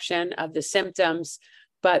disruption of the symptoms,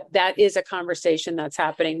 but that is a conversation that's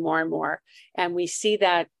happening more and more. And we see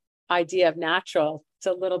that idea of natural, it's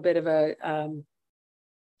a little bit of a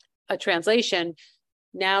translation.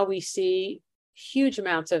 Now we see huge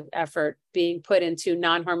amounts of effort being put into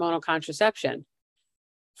non-hormonal contraception.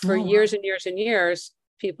 For years and years and years,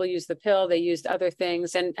 people used the pill, they used other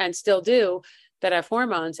things, and still do, that have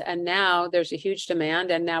hormones. And now there's a huge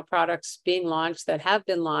demand, and now products being launched that have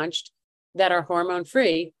been launched that are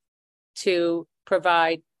hormone-free to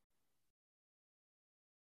provide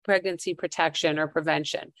pregnancy protection or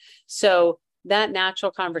prevention. So that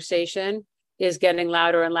natural conversation is getting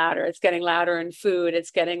louder and louder. It's getting louder in food.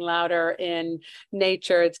 It's getting louder in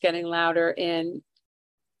nature. It's getting louder in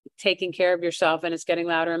taking care of yourself, and it's getting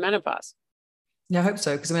louder in menopause. Yeah, I hope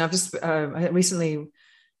so. Because I've just I recently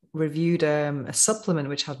reviewed a supplement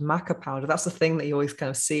which had maca powder. That's the thing that you always kind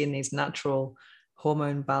of see in these natural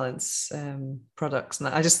hormone balance products. And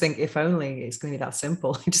I just think, if only it's going to be that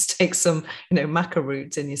simple. You just take some, maca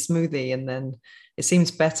root in your smoothie, and then it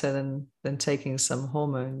seems better than taking some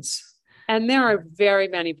hormones. And there are very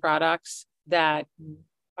many products that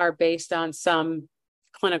are based on some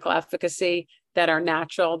clinical efficacy that are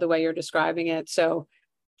natural, the way you're describing it. So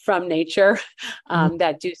from nature,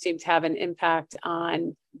 that do seem to have an impact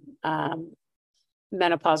on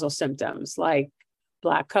menopausal symptoms, like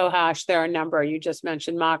black cohosh. There are a number, you just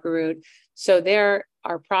mentioned maca root. So there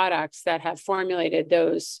are products that have formulated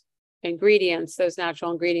those ingredients, those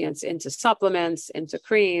natural ingredients, into supplements, into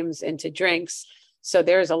creams, into drinks. So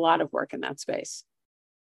there's a lot of work in that space.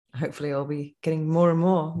 Hopefully I'll be getting more and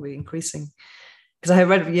more, will be increasing. Because I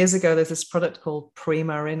read years ago, there's this product called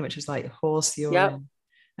Premarin, which is like horse urine. Yep.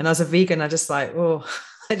 And as a vegan, I just like, oh,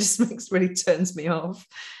 it just really turns me off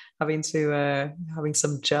having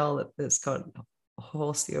some gel that's got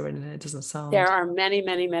horse urine in it. It doesn't sound. There are many,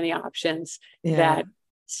 many, many options Yeah. that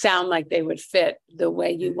sound like they would fit the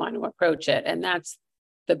way you want to approach it. And that's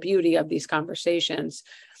the beauty of these conversations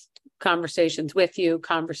with you,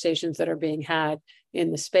 conversations that are being had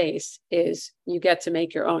in the space, is you get to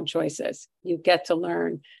make your own choices. You get to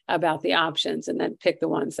learn about the options and then pick the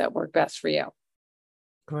ones that work best for you.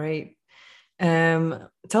 Great. Tell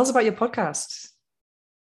us about your podcast.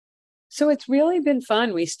 So it's really been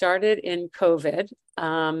fun. We started in COVID,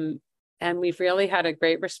 and we've really had a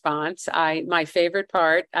great response. My favorite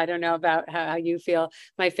part, I don't know about how you feel,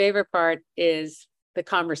 my favorite part is the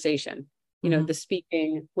conversation, the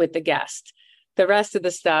speaking with the guest. The rest of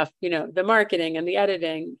the stuff, the marketing and the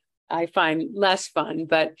editing, I find less fun.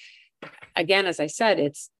 But again, as I said,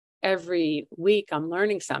 it's every week I'm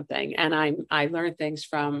learning something, and I learn things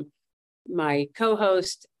from my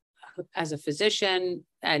co-host as a physician,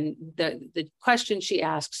 and the questions she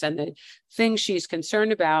asks and the things she's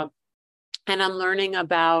concerned about. And I'm learning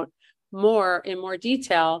about in more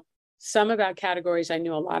detail, some about categories I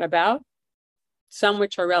knew a lot about, some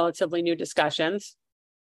which are relatively new discussions.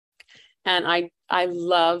 And I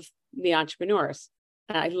love the entrepreneurs.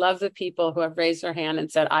 And I love the people who have raised their hand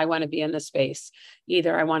and said, I want to be in this space.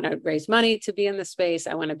 Either I want to raise money to be in the space,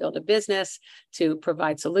 I want to build a business to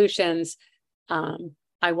provide solutions,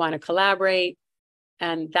 I want to collaborate.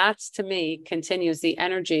 And that's, to me, continues the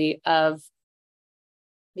energy of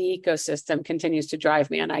the ecosystem, continues to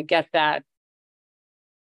drive me. And I get that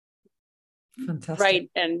Fantastic.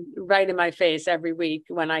 right in my face every week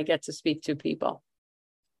when I get to speak to people.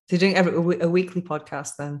 So you're doing a weekly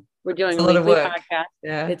podcast then? We're doing a weekly podcast.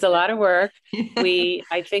 Yeah. It's a lot of work.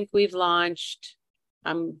 I think we've launched,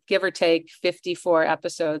 give or take, 54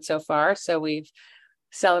 episodes so far. So we've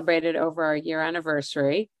celebrated over our year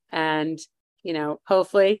anniversary, and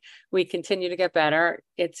hopefully we continue to get better.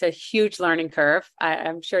 It's a huge learning curve.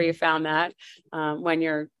 I'm sure you found that when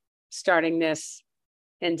you're starting this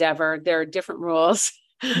endeavor, there are different rules.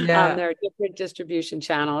 Yeah. There are different distribution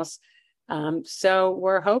channels. So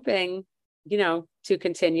we're hoping, to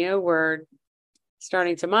continue. We're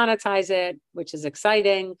starting to monetize it, which is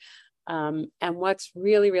exciting. And what's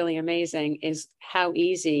really, really amazing is how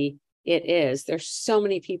easy it is. There's so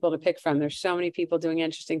many people to pick from. There's so many people doing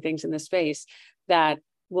interesting things in the space that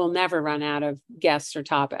we'll never run out of guests or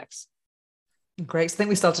topics. Great. So I think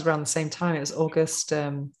we started around the same time. It was August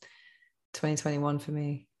 2021 for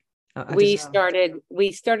me. We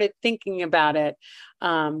started thinking about it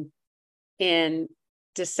in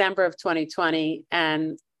December of 2020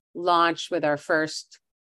 and launched with our first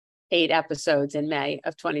 8 episodes in May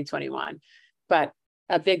of 2021. But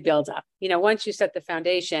a big buildup. Once you set the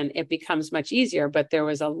foundation, it becomes much easier. But there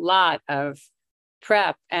was a lot of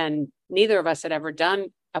prep, and neither of us had ever done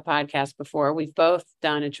a podcast before. We've both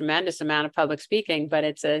done a tremendous amount of public speaking, but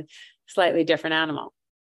it's a slightly different animal.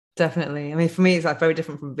 Definitely. I mean, for me, it's like very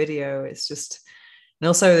different from video. It's just, and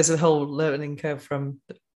also there's a whole learning curve from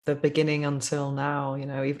the beginning until now.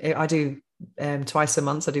 I do twice a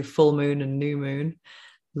month. I do full moon and new moon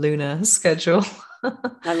lunar schedule.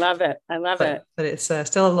 I love it. But it's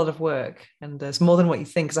still a lot of work, and there's more than what you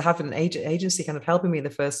think, because I have an agency kind of helping me the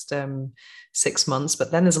first 6 months,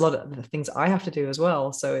 but then there's a lot of things I have to do as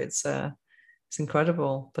well. So it's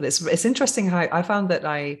incredible. But it's interesting how I found that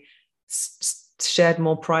I shared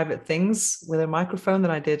more private things with a microphone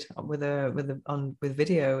than I did with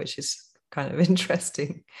video, which is kind of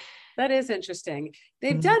interesting. That is interesting.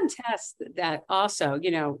 They've done tests that also,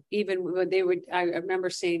 even when I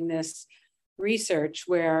remember seeing this research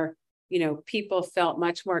where, people felt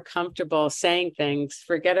much more comfortable saying things,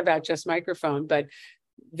 forget about just microphone, but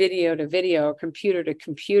video to video, computer to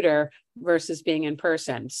computer versus being in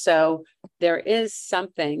person. So there is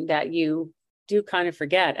something that you do kind of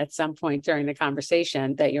forget at some point during the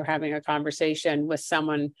conversation, that you're having a conversation with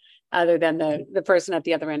someone other than the person at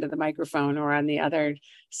the other end of the microphone or on the other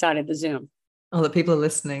side of the Zoom. Oh, that people are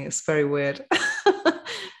listening. It's very weird.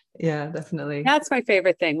 Yeah, definitely. That's my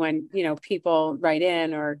favorite thing when, people write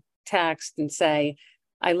in or text and say,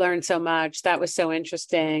 I learned so much. That was so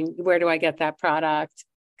interesting. Where do I get that product?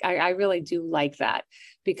 I really do like that,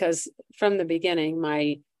 because from the beginning,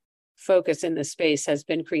 my focus in this space has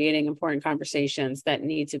been creating important conversations that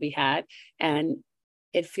need to be had. And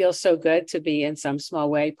it feels so good to be in some small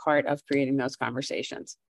way part of creating those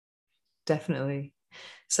conversations. definitely.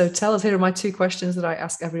 So tell us, here are my two questions that I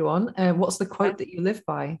ask everyone. What's the quote that you live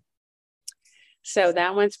by? So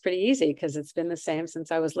that one's pretty easy because it's been the same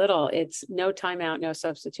since I was little. It's no timeout, no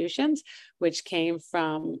substitutions, which came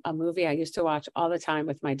from a movie I used to watch all the time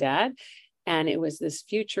with my dad. And it was this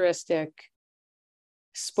futuristic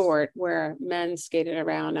sport where men skated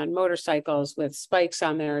around on motorcycles with spikes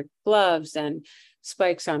on their gloves and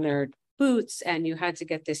spikes on their boots. And you had to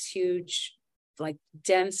get this huge, like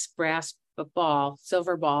dense brass ball,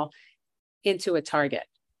 silver ball, into a target.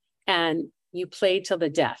 And you played till the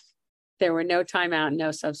death. There were no timeout,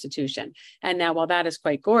 no substitution. And now, while that is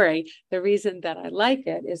quite gory, the reason that I like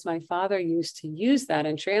it is my father used to use that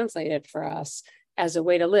and translate it for us as a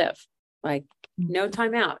way to live. Like, no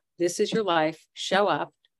timeout. This is your life. Show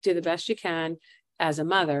up, do the best you can as a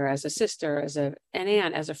mother, as a sister, as an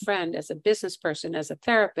aunt, as a friend, as a business person, as a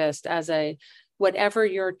therapist, as a whatever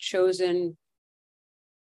your chosen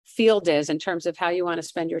field is in terms of how you want to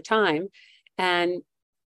spend your time. And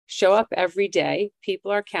show up every day.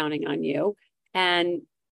 People are counting on you, and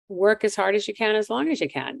work as hard as you can, as long as you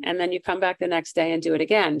can. And then you come back the next day and do it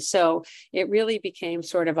again. So it really became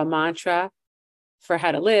sort of a mantra for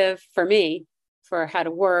how to live for me, for how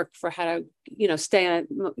to work, for how to,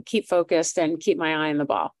 keep focused and keep my eye on the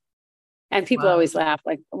ball. And people always laugh,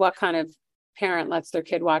 like, what kind of parent lets their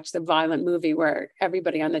kid watch the violent movie where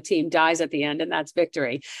everybody on the team dies at the end and that's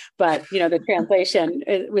victory? But, the translation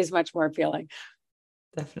was much more appealing.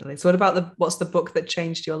 Definitely. So what about what's the book that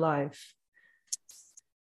changed your life?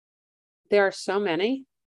 There are so many.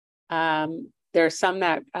 There are some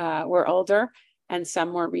that were older and some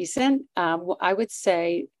more recent. I would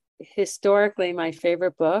say historically, my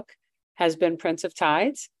favorite book has been Prince of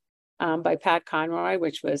Tides by Pat Conroy,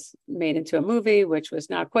 which was made into a movie, which was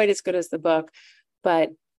not quite as good as the book, but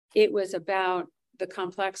it was about the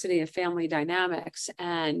complexity of family dynamics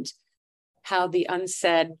and how the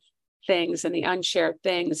unsaid things and the unshared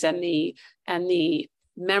things and the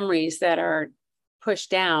memories that are pushed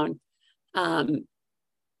down,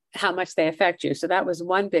 how much they affect you. So that was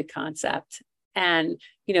one big concept. And,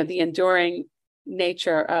 the enduring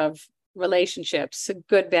nature of relationships,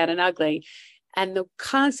 good, bad, and ugly. And the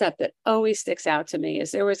concept that always sticks out to me is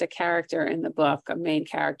there was a character in the book, a main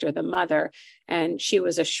character, the mother, and she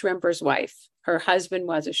was a shrimper's wife. Her husband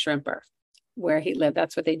was a shrimper where he lived.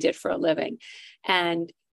 That's what they did for a living.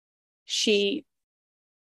 And she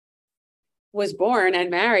was born and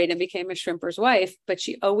married and became a shrimper's wife, but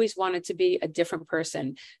she always wanted to be a different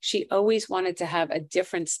person. She always wanted to have a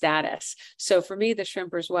different status. So for me, the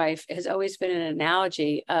shrimper's wife has always been an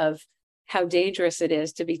analogy of how dangerous it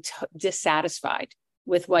is to be dissatisfied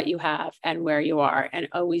with what you have and where you are, and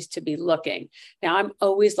always to be looking. Now, I'm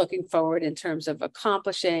always looking forward in terms of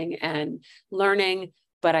accomplishing and learning,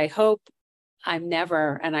 but I hope I'm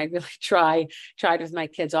never, and I really tried with my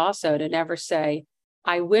kids also, to never say,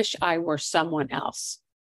 I wish I were someone else.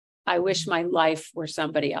 I wish my life were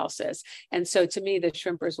somebody else's. And so to me, the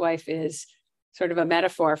shrimper's wife is sort of a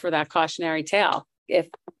metaphor for that cautionary tale. If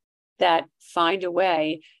that, find a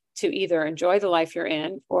way to either enjoy the life you're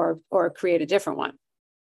in or create a different one.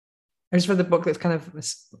 I just read the book that's kind of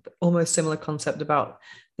almost similar concept about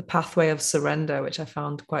the pathway of surrender, which I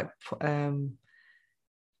found quite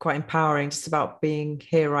empowering. Just about being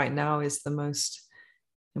here right now is the most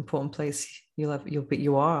important place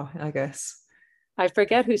you are, I guess. I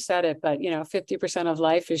forget who said it, but 50% of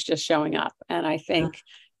life is just showing up. And I think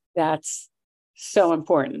that's so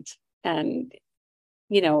important. And,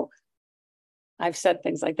 I've said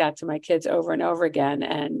things like that to my kids over and over again.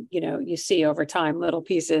 And, you see over time little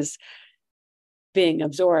pieces being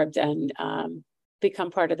absorbed and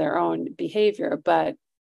become part of their own behavior. But,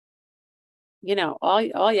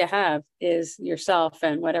 all you have is yourself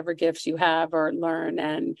and whatever gifts you have or learn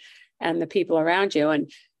and the people around you.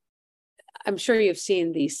 And I'm sure you've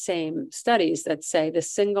seen these same studies that say the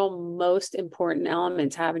single most important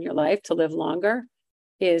element to have in your life to live longer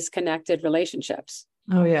is connected relationships.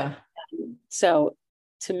 Oh, yeah. So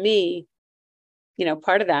to me,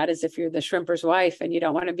 part of that is if you're the shrimper's wife and you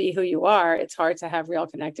don't want to be who you are, it's hard to have real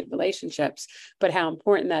connected relationships. But how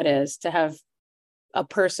important that is to have a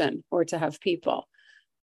person or to have people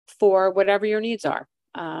for whatever your needs are.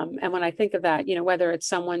 And when I think of that, whether it's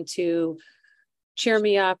someone to cheer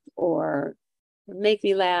me up or make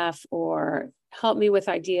me laugh or help me with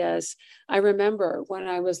ideas. I remember when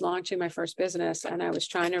I was launching my first business and I was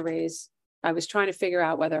trying to figure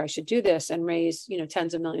out whether I should do this and raise,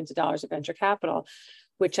 tens of millions of dollars of venture capital,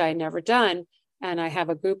 which I had never done. And I have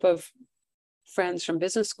a group of friends from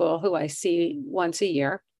business school who I see once a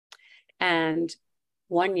year. And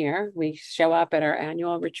one year we show up at our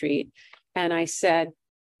annual retreat and I said,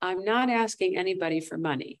 I'm not asking anybody for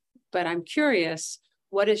money, but I'm curious,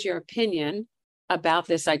 what is your opinion about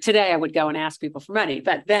this? Today I would go and ask people for money,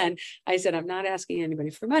 but then I said, I'm not asking anybody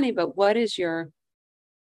for money, but what is your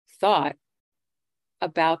thought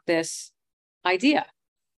about this idea?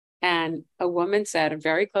 And a woman said, a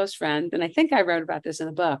very close friend, and I think I wrote about this in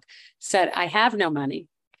the book, said, I have no money,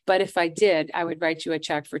 but if I did, I would write you a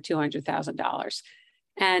check for $200,000.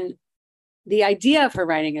 And the idea of her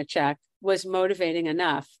writing a check was motivating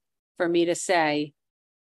enough for me to say,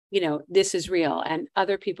 this is real. And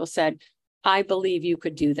other people said, I believe you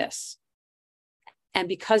could do this. And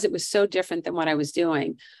because it was so different than what I was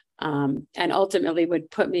doing, and ultimately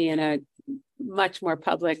would put me in a much more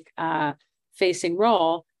public facing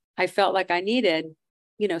role, I felt like I needed,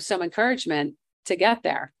 some encouragement to get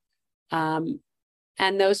there.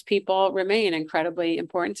 And those people remain incredibly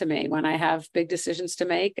important to me. When I have big decisions to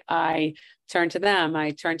make, I turn to them.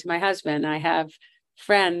 I turn to my husband. I have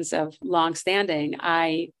friends of longstanding.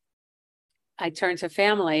 I turn to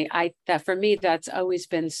family. That for me, that's always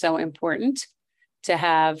been so important to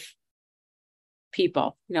have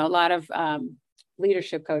people. A lot of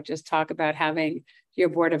leadership coaches talk about having your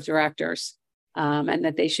board of directors, and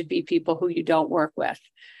that they should be people who you don't work with.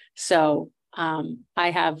 So I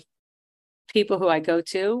have people who I go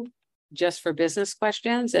to just for business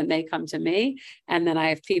questions, and they come to me. And then I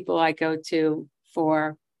have people I go to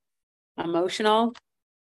for emotional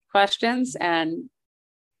questions. And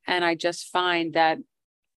I just find that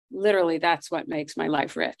literally that's what makes my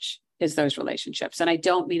life rich, is those relationships. And I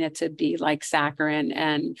don't mean it to be like saccharine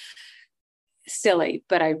and silly,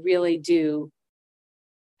 but I really do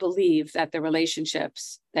believe that the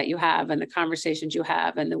relationships that you have and the conversations you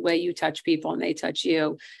have and the way you touch people and they touch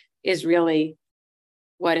you is really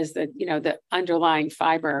what is the underlying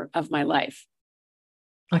fiber of my life.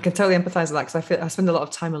 I can totally empathize with that, because I spend a lot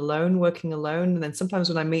of time alone, working alone. And then sometimes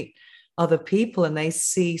when I meet other people and they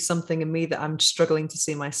see something in me that I'm struggling to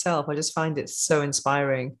see myself, I just find it so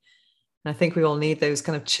inspiring. And I think we all need those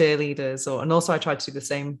kind of cheerleaders, and also I try to do the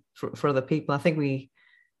same for other people. I think we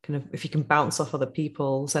kind of, if you can bounce off other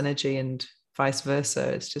people's energy and vice versa,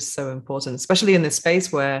 it's just so important, especially in this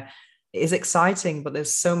space where it is exciting, but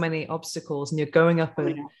there's so many obstacles and you're going up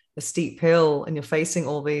a steep hill and you're facing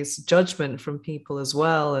all these judgment from people as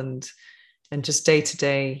well, and just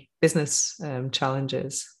day-to-day business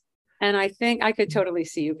challenges. And I think I could totally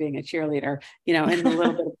see you being a cheerleader, in the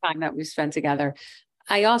little bit of time that we've spent together.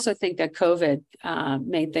 I also think that COVID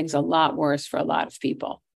made things a lot worse for a lot of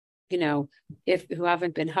people, who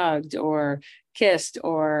haven't been hugged or kissed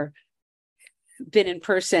or been in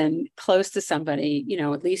person close to somebody,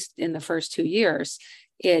 at least in the first 2 years.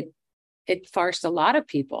 It forced a lot of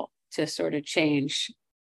people to sort of change.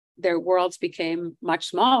 Their worlds became much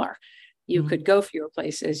smaller. You could go fewer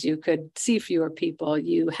places, you could see fewer people,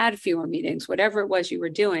 you had fewer meetings, whatever it was you were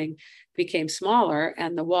doing became smaller.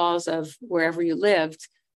 And the walls of wherever you lived,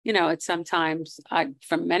 it sometimes,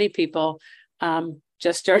 from many people,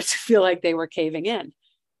 just started to feel like they were caving in,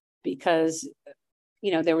 because,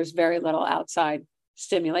 there was very little outside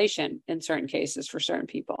stimulation in certain cases for certain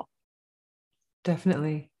people.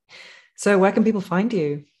 Definitely. So where can people find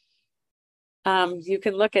you? You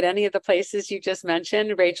can look at any of the places you just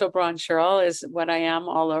mentioned. Rachel Braun Scherl is what I am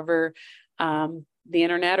all over the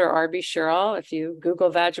internet, or RB Scherl. If you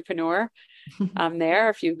Google Vagipreneur, I'm there.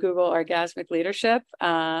 If you Google Orgasmic Leadership,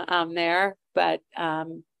 I'm there. But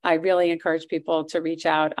I really encourage people to reach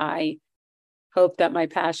out. I hope that my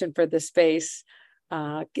passion for this space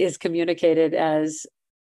is communicated as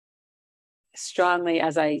strongly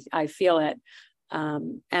as I feel it.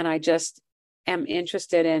 And I just am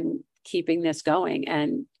interested in keeping this going.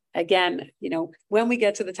 And again, when we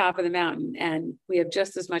get to the top of the mountain and we have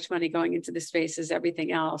just as much money going into the space as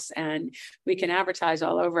everything else, and we can advertise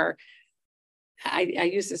all over. I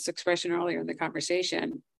used this expression earlier in the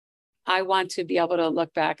conversation. I want to be able to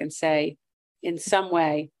look back and say, in some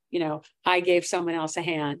way, I gave someone else a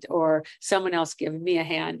hand, or someone else gave me a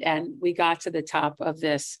hand, and we got to the top of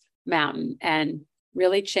this mountain and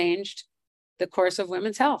really changed the course of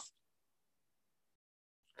women's health.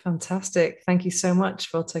 Fantastic. Thank you so much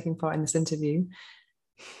for taking part in this interview.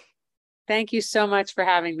 Thank you so much for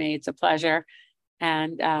having me. It's a pleasure.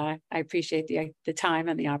 And I appreciate the time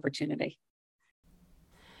and the opportunity.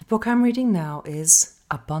 The book I'm reading now is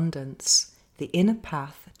Abundance, The Inner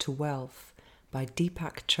Path to Wealth by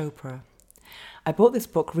Deepak Chopra. I bought this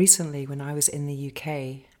book recently when I was in the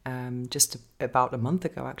UK, just about a month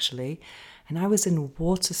ago, actually. And I was in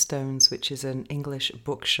Waterstones, which is an English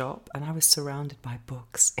bookshop, and I was surrounded by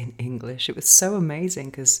books in English. It was so amazing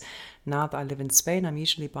because now that I live in Spain, I'm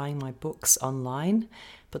usually buying my books online.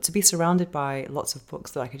 But to be surrounded by lots of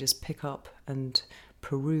books that I could just pick up and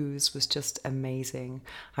peruse was just amazing.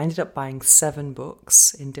 I ended up buying 7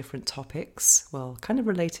 books in different topics, well, kind of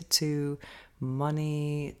related to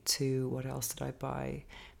money, to what else did I buy?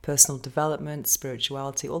 Personal development,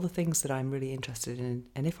 spirituality, all the things that I'm really interested in.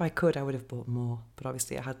 And if I could, I would have bought more. But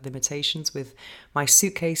obviously I had limitations with my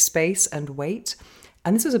suitcase space and weight.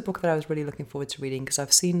 And this was a book that I was really looking forward to reading because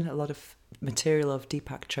I've seen a lot of material of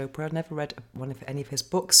Deepak Chopra. I've never read any of his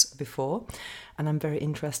books before. And I'm very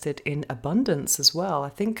interested in abundance as well. I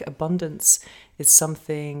think abundance is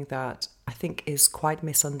something that I think is quite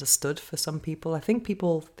misunderstood for some people. I think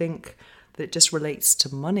people think that it just relates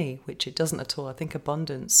to money, which it doesn't at all. I think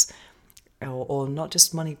abundance, or not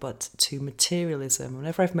just money, but to materialism.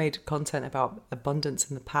 Whenever I've made content about abundance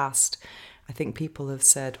in the past, I think people have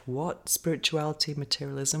said, what? Spirituality,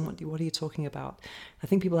 materialism? What are you talking about? I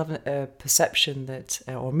think people have a perception that,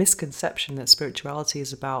 or misconception that spirituality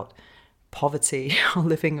is about poverty or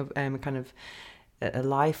living a kind of a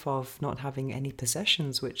life of not having any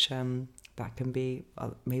possessions, which that can be,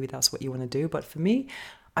 maybe that's what you want to do. But for me,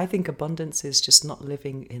 I think abundance is just not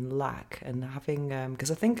living in lack and having, because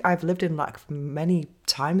I think I've lived in lack for many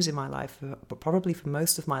times in my life, but probably for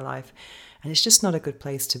most of my life. And it's just not a good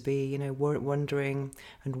place to be, you know, wondering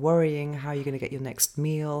and worrying how you're going to get your next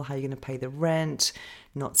meal, how you're going to pay the rent,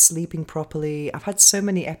 not sleeping properly. I've had so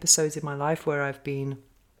many episodes in my life where I've been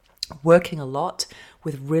working a lot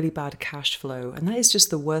with really bad cash flow. And that is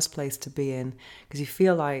just the worst place to be in because you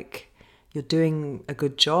feel like you're doing a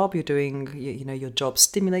good job, you're doing, you know, your job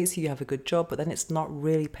stimulates you, you have a good job, but then it's not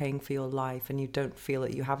really paying for your life and you don't feel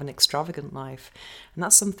that you have an extravagant life. And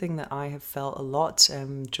that's something that I have felt a lot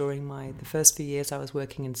during the first few years I was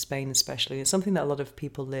working in Spain especially. It's something that a lot of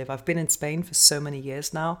people live. I've been in Spain for so many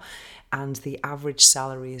years now and the average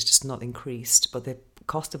salary is just not increased, but the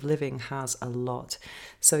cost of living has a lot.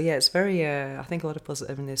 So yeah, it's very, I think a lot of us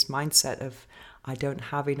are in this mindset of I don't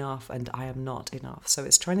have enough and I am not enough. So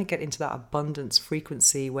it's trying to get into that abundance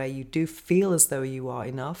frequency where you do feel as though you are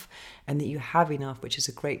enough and that you have enough, which is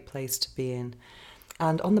a great place to be in.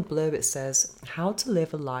 And on the blurb it says, How to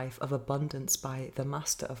Live a Life of Abundance by the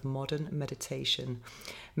Master of Modern Meditation.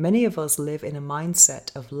 Many of us live in a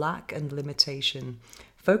mindset of lack and limitation,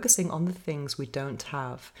 focusing on the things we don't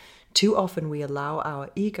have. Too often we allow our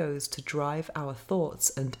egos to drive our thoughts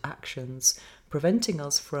and actions, preventing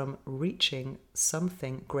us from reaching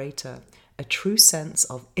something greater, a true sense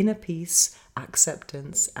of inner peace,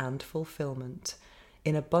 acceptance, and fulfillment.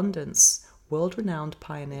 In abundance, world-renowned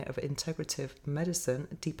pioneer of integrative medicine,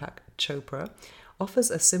 Deepak Chopra, offers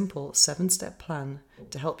a simple 7-step plan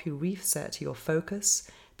to help you reset your focus,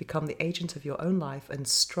 become the agent of your own life, and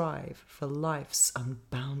strive for life's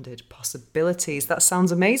unbounded possibilities. That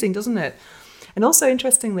sounds amazing, doesn't it? And also,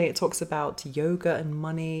 interestingly, it talks about yoga and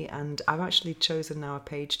money, and I've actually chosen now a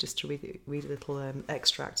page just to read a little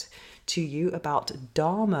extract to you about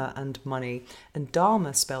Dharma and money. And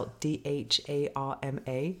Dharma, spelled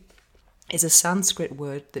Dharma, is a Sanskrit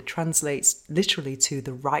word that translates literally to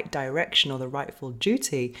the right direction or the rightful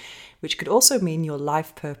duty, which could also mean your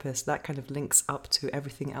life purpose. That kind of links up to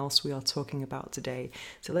everything else we are talking about today.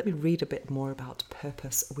 So let me read a bit more about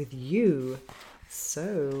purpose with you.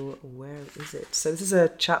 So where is it? So this is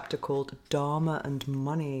a chapter called Dharma and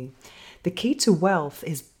Money. The key to wealth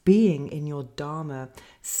is being in your Dharma,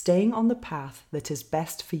 staying on the path that is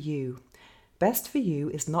best for you. Best for you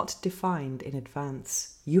is not defined in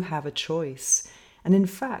advance. You have a choice. And in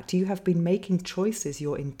fact, you have been making choices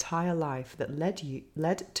your entire life that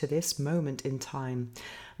led to this moment in time.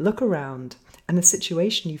 Look around, and the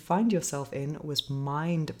situation you find yourself in was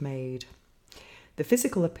mind-made. The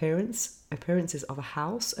physical appearances of a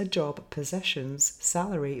house, a job, possessions,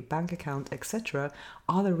 salary, bank account, etc.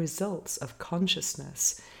 are the results of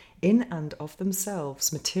consciousness. In and of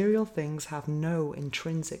themselves, material things have no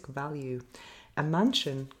intrinsic value. A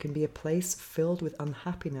mansion can be a place filled with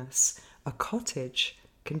unhappiness. A cottage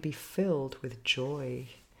can be filled with joy.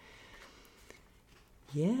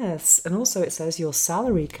 Yes, and also it says your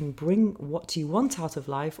salary can bring what you want out of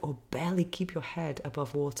life or barely keep your head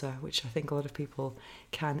above water, which I think a lot of people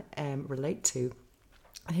can relate to.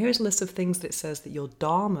 And here is a list of things that says that your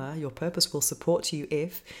Dharma, your purpose, will support you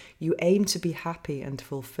if you aim to be happy and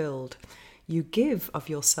fulfilled. You give of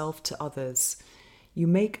yourself to others. You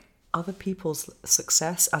make other people's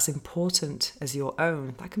success as important as your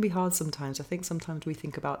own. That can be hard sometimes. I think sometimes we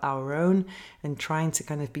think about our own and trying to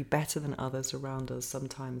kind of be better than others around us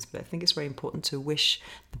sometimes. But I think it's very important to wish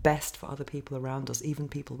the best for other people around us, even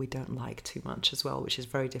people we don't like too much as well, which is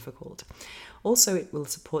very difficult. Also, it will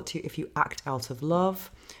support you if you act out of love,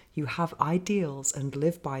 you have ideals and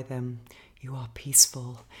live by them. You are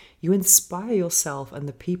peaceful. You inspire yourself and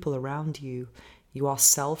the people around you. You are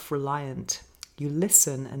self-reliant. You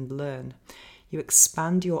listen and learn. You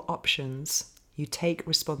expand your options. You take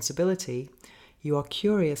responsibility. You are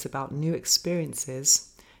curious about new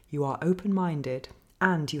experiences. You are open-minded.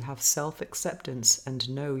 And you have self-acceptance and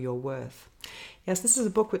know your worth. Yes, this is a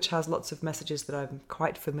book which has lots of messages that I'm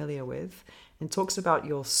quite familiar with, and talks about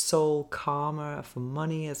your soul karma for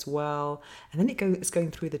money as well. And then it's going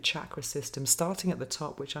through the chakra system, starting at the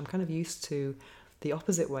top, which I'm kind of used to the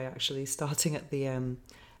opposite way, actually, starting at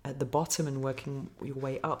the bottom and working your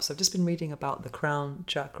way up. So I've just been reading about the crown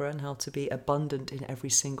chakra and how to be abundant in every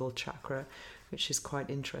single chakra, which is quite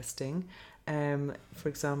interesting. For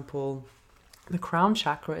example, the crown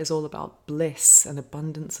chakra is all about bliss and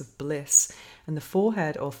abundance of bliss. And the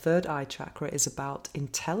forehead or third eye chakra is about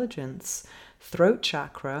intelligence. Throat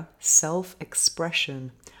chakra,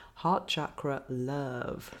 self-expression. Heart chakra,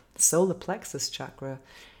 love. Solar plexus chakra,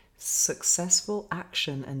 successful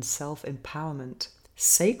action and self-empowerment.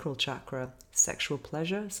 Sacral chakra, sexual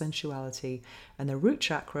pleasure, sensuality, and the root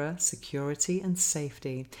chakra, security and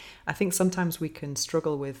safety. I think sometimes we can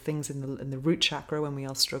struggle with things in the root chakra when we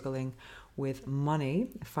are struggling with money,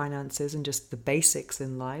 finances, and just the basics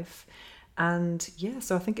in life. And yeah,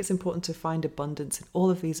 so I think it's important to find abundance in all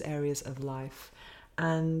of these areas of life.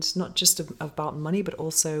 And not just about money, but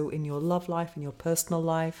also in your love life, in your personal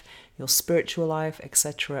life, your spiritual life,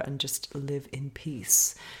 etc., and just live in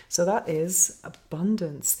peace. So that is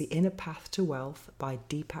Abundance, The Inner Path to Wealth by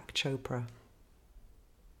Deepak Chopra.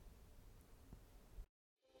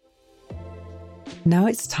 Now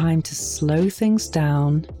it's time to slow things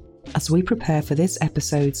down as we prepare for this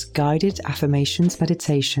episode's guided affirmations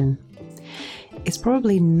meditation. It's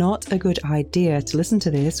probably not a good idea to listen to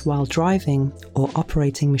this while driving or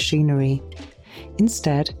operating machinery.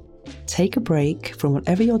 Instead, take a break from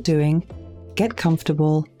whatever you're doing, get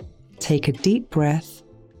comfortable, take a deep breath,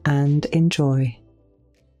 and enjoy.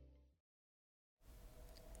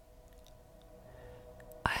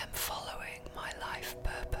 I am following my life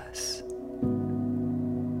purpose.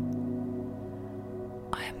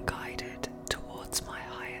 I am guided towards my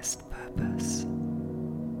highest purpose.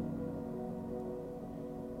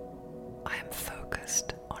 I am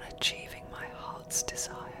focused on achieving my heart's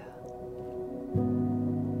desire.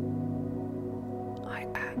 I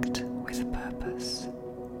act with purpose.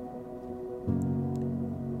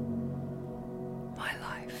 My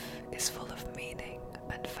life is full of meaning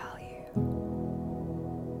and value.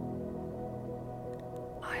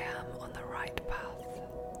 I am on the right path.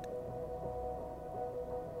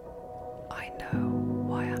 I know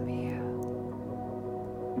why I'm here.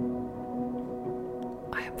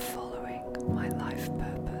 I am following my life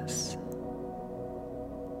purpose.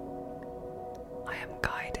 I am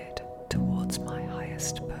guided towards my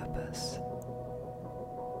highest purpose.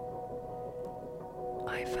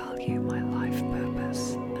 I value my life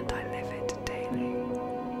purpose and I live it daily.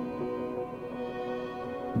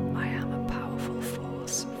 I am a powerful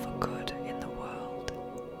force for good in the world.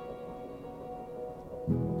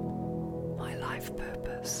 My life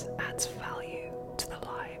purpose adds value to the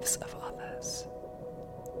lives of others.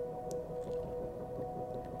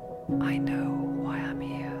 I know why I'm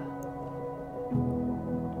here.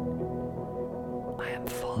 I am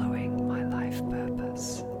following my life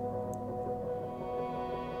purpose.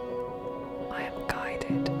 I am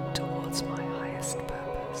guided towards my highest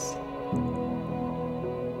purpose.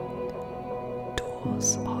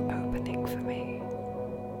 Doors are opening for me.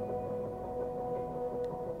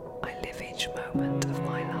 I live each moment of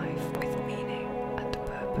my life with meaning and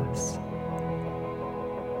purpose.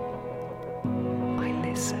 I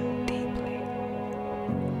listen deeply.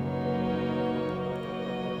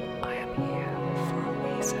 I am here for a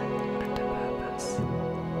reason and a purpose.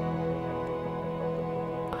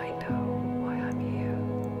 I know why I'm here.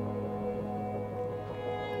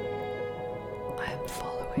 I am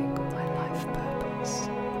following my life purpose.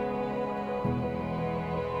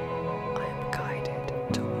 I am guided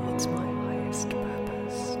towards my highest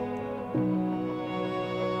purpose.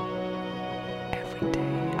 Every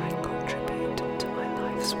day I contribute to my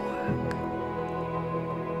life's work.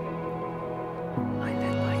 I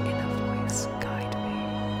let my inner voice guide me.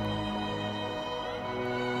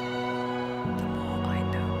 The more I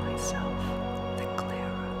know myself, the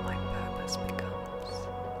clearer my purpose becomes.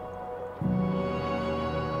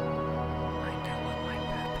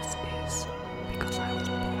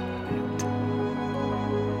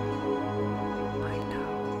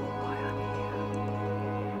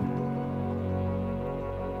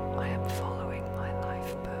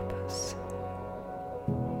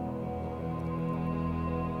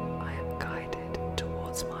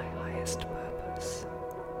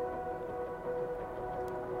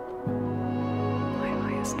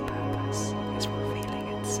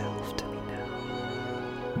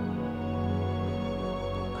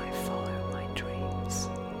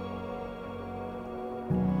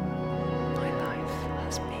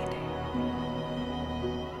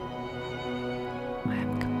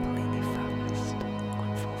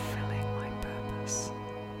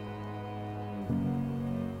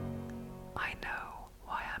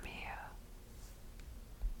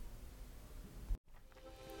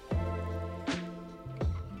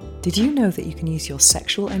 Did you know that you can use your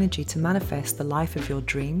sexual energy to manifest the life of your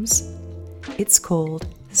dreams? It's called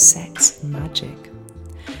sex magic.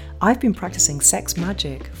 I've been practicing sex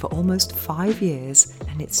magic for almost 5 years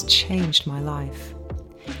and it's changed my life.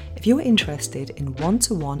 If you're interested in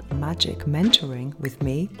one-to-one magic mentoring with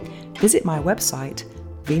me, visit my website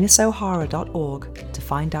venusohara.org to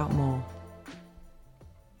find out more.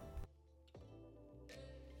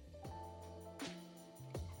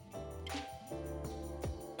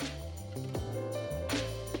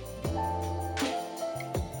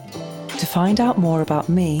 To find out more about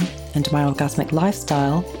me and my orgasmic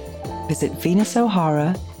lifestyle, visit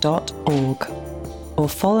venusohara.org or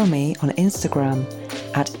follow me on Instagram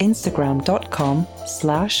at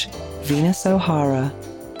instagram.com/venusohara.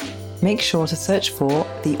 Make sure to search for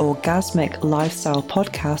the Orgasmic Lifestyle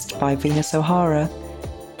Podcast by Venus O'Hara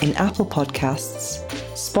in Apple Podcasts,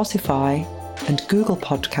 Spotify, and Google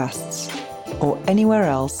Podcasts, or anywhere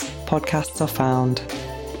else podcasts are found.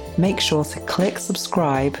 Make sure to click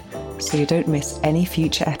subscribe so you don't miss any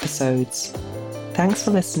future episodes. Thanks for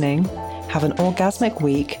listening, have an orgasmic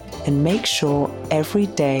week, and make sure every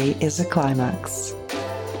day is a climax.